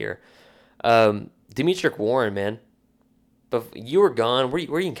here. Demetric Warren, man, But you were gone. Were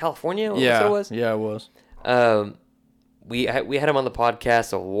you in California? Yeah, What it was? yeah, it was. We had him on the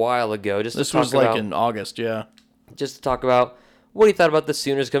podcast a while ago. This was like in August, yeah. Just to talk about what he thought about the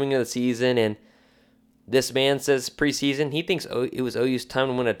Sooners coming into the season. And this man says preseason he thinks it was OU's time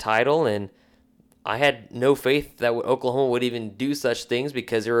to win a title, and I had no faith that Oklahoma would even do such things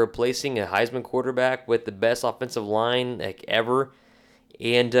because they're replacing a Heisman quarterback with the best offensive line like ever.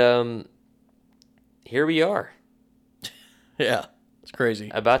 And here we are. Yeah, it's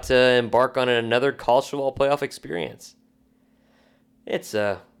crazy. About to embark on another college football playoff experience. It's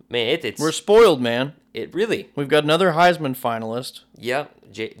We're spoiled, man. it really, We've got another Heisman finalist. yeah.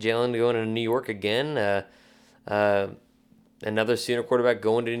 Jalen going to New York again. Another Sooner quarterback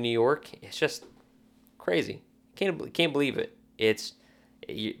going to New York. It's just crazy. Can't believe it.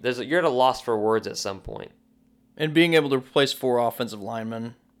 You're at a loss for words at some point. And being able to replace 4 offensive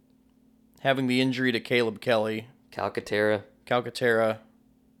linemen, having the injury to Caleb Kelly, Calcaterra,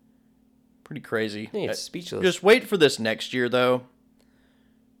 pretty crazy. it's speechless. Just wait for this next year, though.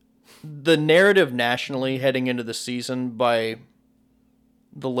 The narrative nationally heading into the season by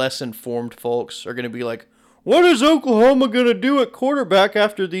the less informed folks are going to be like, what is Oklahoma going to do at quarterback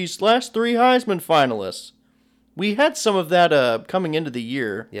after these last 3 Heisman finalists? We had some of that coming into the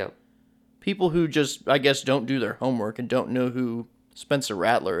year. Yep. People who just, I guess, don't do their homework and don't know who Spencer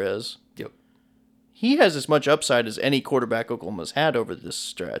Rattler is. Yep. He has as much upside as any quarterback Oklahoma's had over this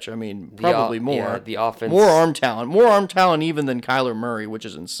stretch. I mean, probably more. Yeah, the offense. More arm talent even than Kyler Murray, which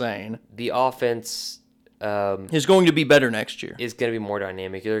is insane. The offense Is going to be better next year. is going to be more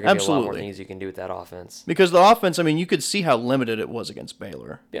dynamic. There are going to be a lot more Absolutely. things you can do with that offense. Because the offense, I mean, you could see how limited it was against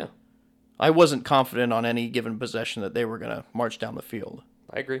Baylor. Yeah, I wasn't confident on any given possession that they were going to march down the field.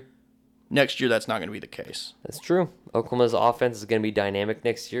 I agree. Next year, that's not going to be the case. That's true. Oklahoma's offense is going to be dynamic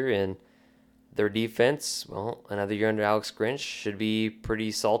next year, and their defense, well, another year under Alex Grinch, should be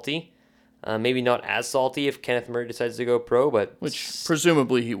pretty salty. Maybe not as salty if Kenneth Murray decides to go pro, but Which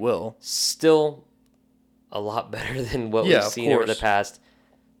presumably he will. still a lot better than what Yeah, we've of seen over the course. past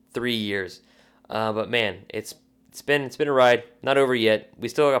 3 years. But man, it's been a ride. Not over yet. We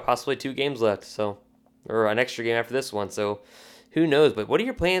still got possibly 2 games left, so or an extra game after this one. So who knows? But what are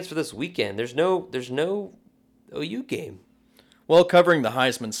your plans for this weekend? There's no OU game. Well, covering the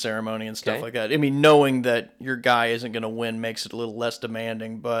Heisman ceremony and stuff Okay. like that. I mean, knowing that your guy isn't going to win makes it a little less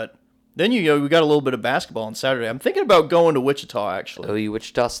demanding, but then we got a little bit of basketball on Saturday. I'm thinking about going to Wichita, actually. OU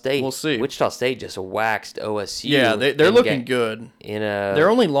Wichita State. We'll see. Wichita State just waxed OSU. Yeah, they're looking good. Their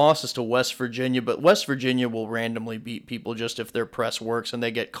only loss is to West Virginia, but West Virginia will randomly beat people just if their press works and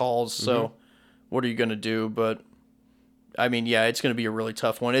they get calls. So what are you going to do? But, I mean, yeah, it's going to be a really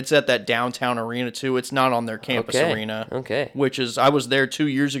tough one. It's at that downtown arena, too. It's not on their campus arena. Okay. Which is, I was there 2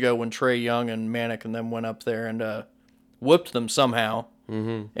 years ago when Trey Young and Manick and them went up there and whooped them somehow.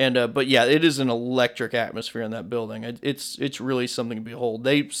 Mm-hmm. And but yeah, it is an electric atmosphere in that building. It's really something to behold.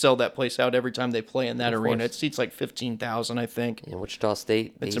 They sell that place out every time they play in that arena. It seats like 15,000, I think. In Wichita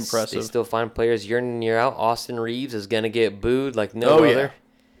State, It's they impressive. still find players year in and year out. Austin Reeves is going to get booed like no other. Yeah.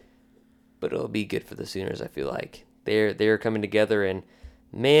 But it'll be good for the Sooners, I feel like. They're coming together, and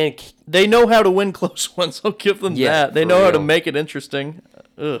man, They know how to win close ones. I'll give them Yeah, that. They for know how to real. make it interesting.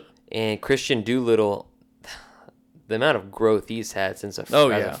 Ugh. and Christian Doolittle, the amount of growth he's had since as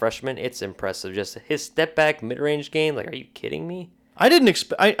a freshman, it's impressive. Just his step back mid-range game, like, are you kidding me? I didn't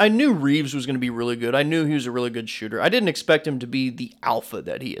expect. I knew Reeves was going to be really good. I knew he was a really good shooter. I didn't expect him to be the alpha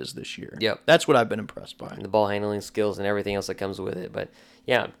that he is this year. Yep. That's what I've been impressed by. The ball handling skills and everything else that comes with it. But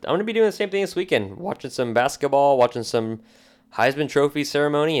yeah, I'm going to be doing the same thing this weekend, watching some basketball, watching some Heisman Trophy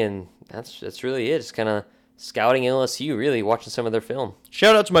ceremony, and that's really it. Just kind of scouting LSU, really watching some of their film.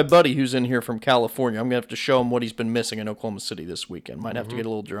 Shout out to my buddy who's in here from California. I'm going to have to show him what he's been missing in Oklahoma City this weekend. Might have to get a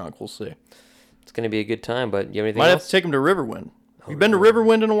little drunk. We'll see. It's going to be a good time, but you have anything Might have else? to take him to Riverwind. You been to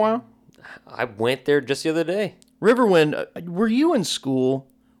Riverwind in a while? I went there just the other day. Riverwind, were you in school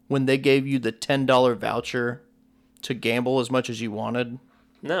when they gave you the $10 voucher to gamble as much as you wanted?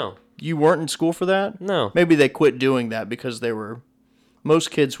 No. You weren't in school for that? No. Maybe they quit doing that because most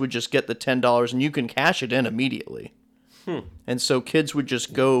kids would just get the $10 and you can cash it in immediately. And so kids would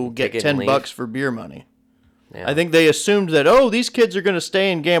just go get Take it and $10 leave. for beer money. Yeah. I think they assumed that, these kids are going to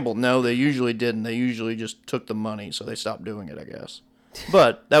stay and gamble. No, they usually didn't. They usually just took the money, so they stopped doing it, I guess.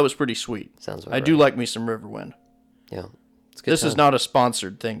 But that was pretty sweet. Sounds about I do right. like me some Riverwind. Yeah. It's a good This is time. not a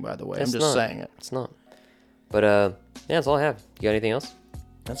sponsored thing, by the way. It's I'm just not. saying it. It's not. But yeah, that's all I have. You got anything else?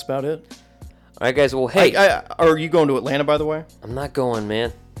 That's about it. All right, guys. Well, hey, Are you going to Atlanta, by the way? I'm not going,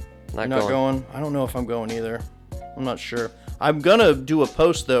 man. You're not going? I don't know if I'm going either. I'm not sure. I'm going to do a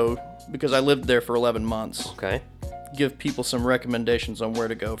post, though, because I lived there for 11 months. Okay. give people some recommendations on where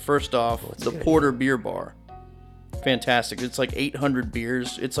to go. First off, the good Porter Beer Bar. Fantastic. It's like 800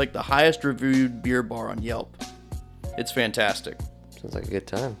 beers. It's like the highest reviewed beer bar on Yelp. It's fantastic. Sounds like a good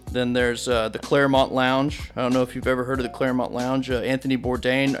time. Then there's the Claremont Lounge. I don't know if you've ever heard of the Claremont Lounge. Anthony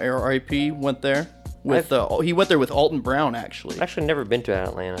Bourdain, RIP, went there. He went there with Alton Brown, actually. I've actually never been to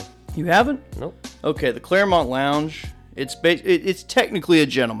Atlanta. You haven't? Nope. Okay, the Claremont Lounge, it's technically a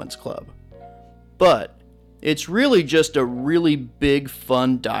gentleman's club, but it's really just a really big,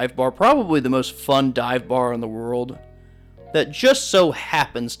 fun dive bar, probably the most fun dive bar in the world, that just so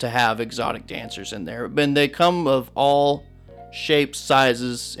happens to have exotic dancers in there. And they come of all shapes,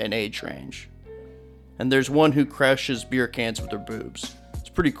 sizes, and age range. And there's one who crushes beer cans with her boobs. It's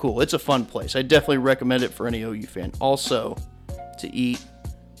pretty cool. It's a fun place. I definitely recommend it for any OU fan. Also, to eat,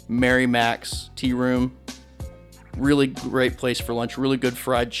 Mary Mac's Tea Room. Really great place for lunch. Really good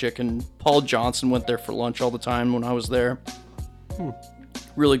fried chicken. Paul Johnson went there for lunch all the time when I was there.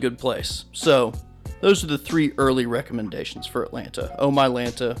 Really good place. So, those are the 3 early recommendations for Atlanta. Oh My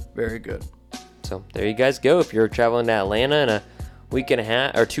Lanta, very good. So there you guys go. If you're traveling to Atlanta in a week and a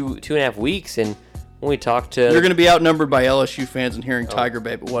half or two and a half weeks, and when we talk to, You're going to be outnumbered by LSU fans and hearing Tiger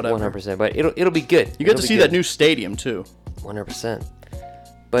Bay, but whatever. 100%, but it'll be good. You get to see that new stadium too. 100%.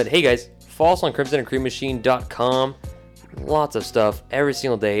 But hey guys, follow us on crimsonandcreammachine.com. Lots of stuff every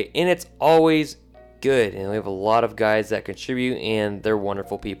single day, and it's always good. And we have a lot of guys that contribute, and they're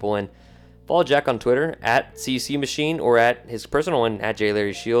wonderful people. And follow Jack on Twitter at CC Machine, or at his personal one at J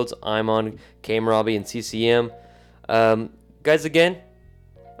Larry Shields. I'm on Robbie and CCM. Guys, again,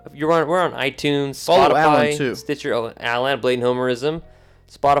 we're on iTunes, Follow Spotify, Alan, too. Stitcher, Alan Bladen Homerism,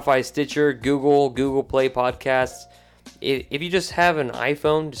 Spotify, Stitcher, Google Play Podcasts. If you just have an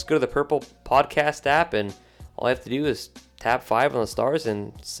iPhone, just go to the Purple Podcast app, and all you have to do is tap 5 on the stars,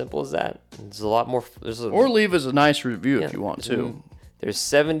 and simple as that. There's a lot more. Or leave us a nice review if you want to. There's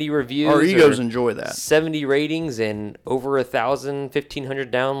 70 reviews. Our egos enjoy that. 70 ratings and over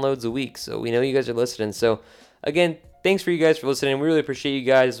 1,500 downloads a week. So we know you guys are listening. So again, thanks for you guys for listening. We really appreciate you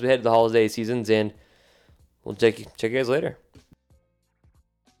guys as we head to the holiday seasons, and we'll check you guys later.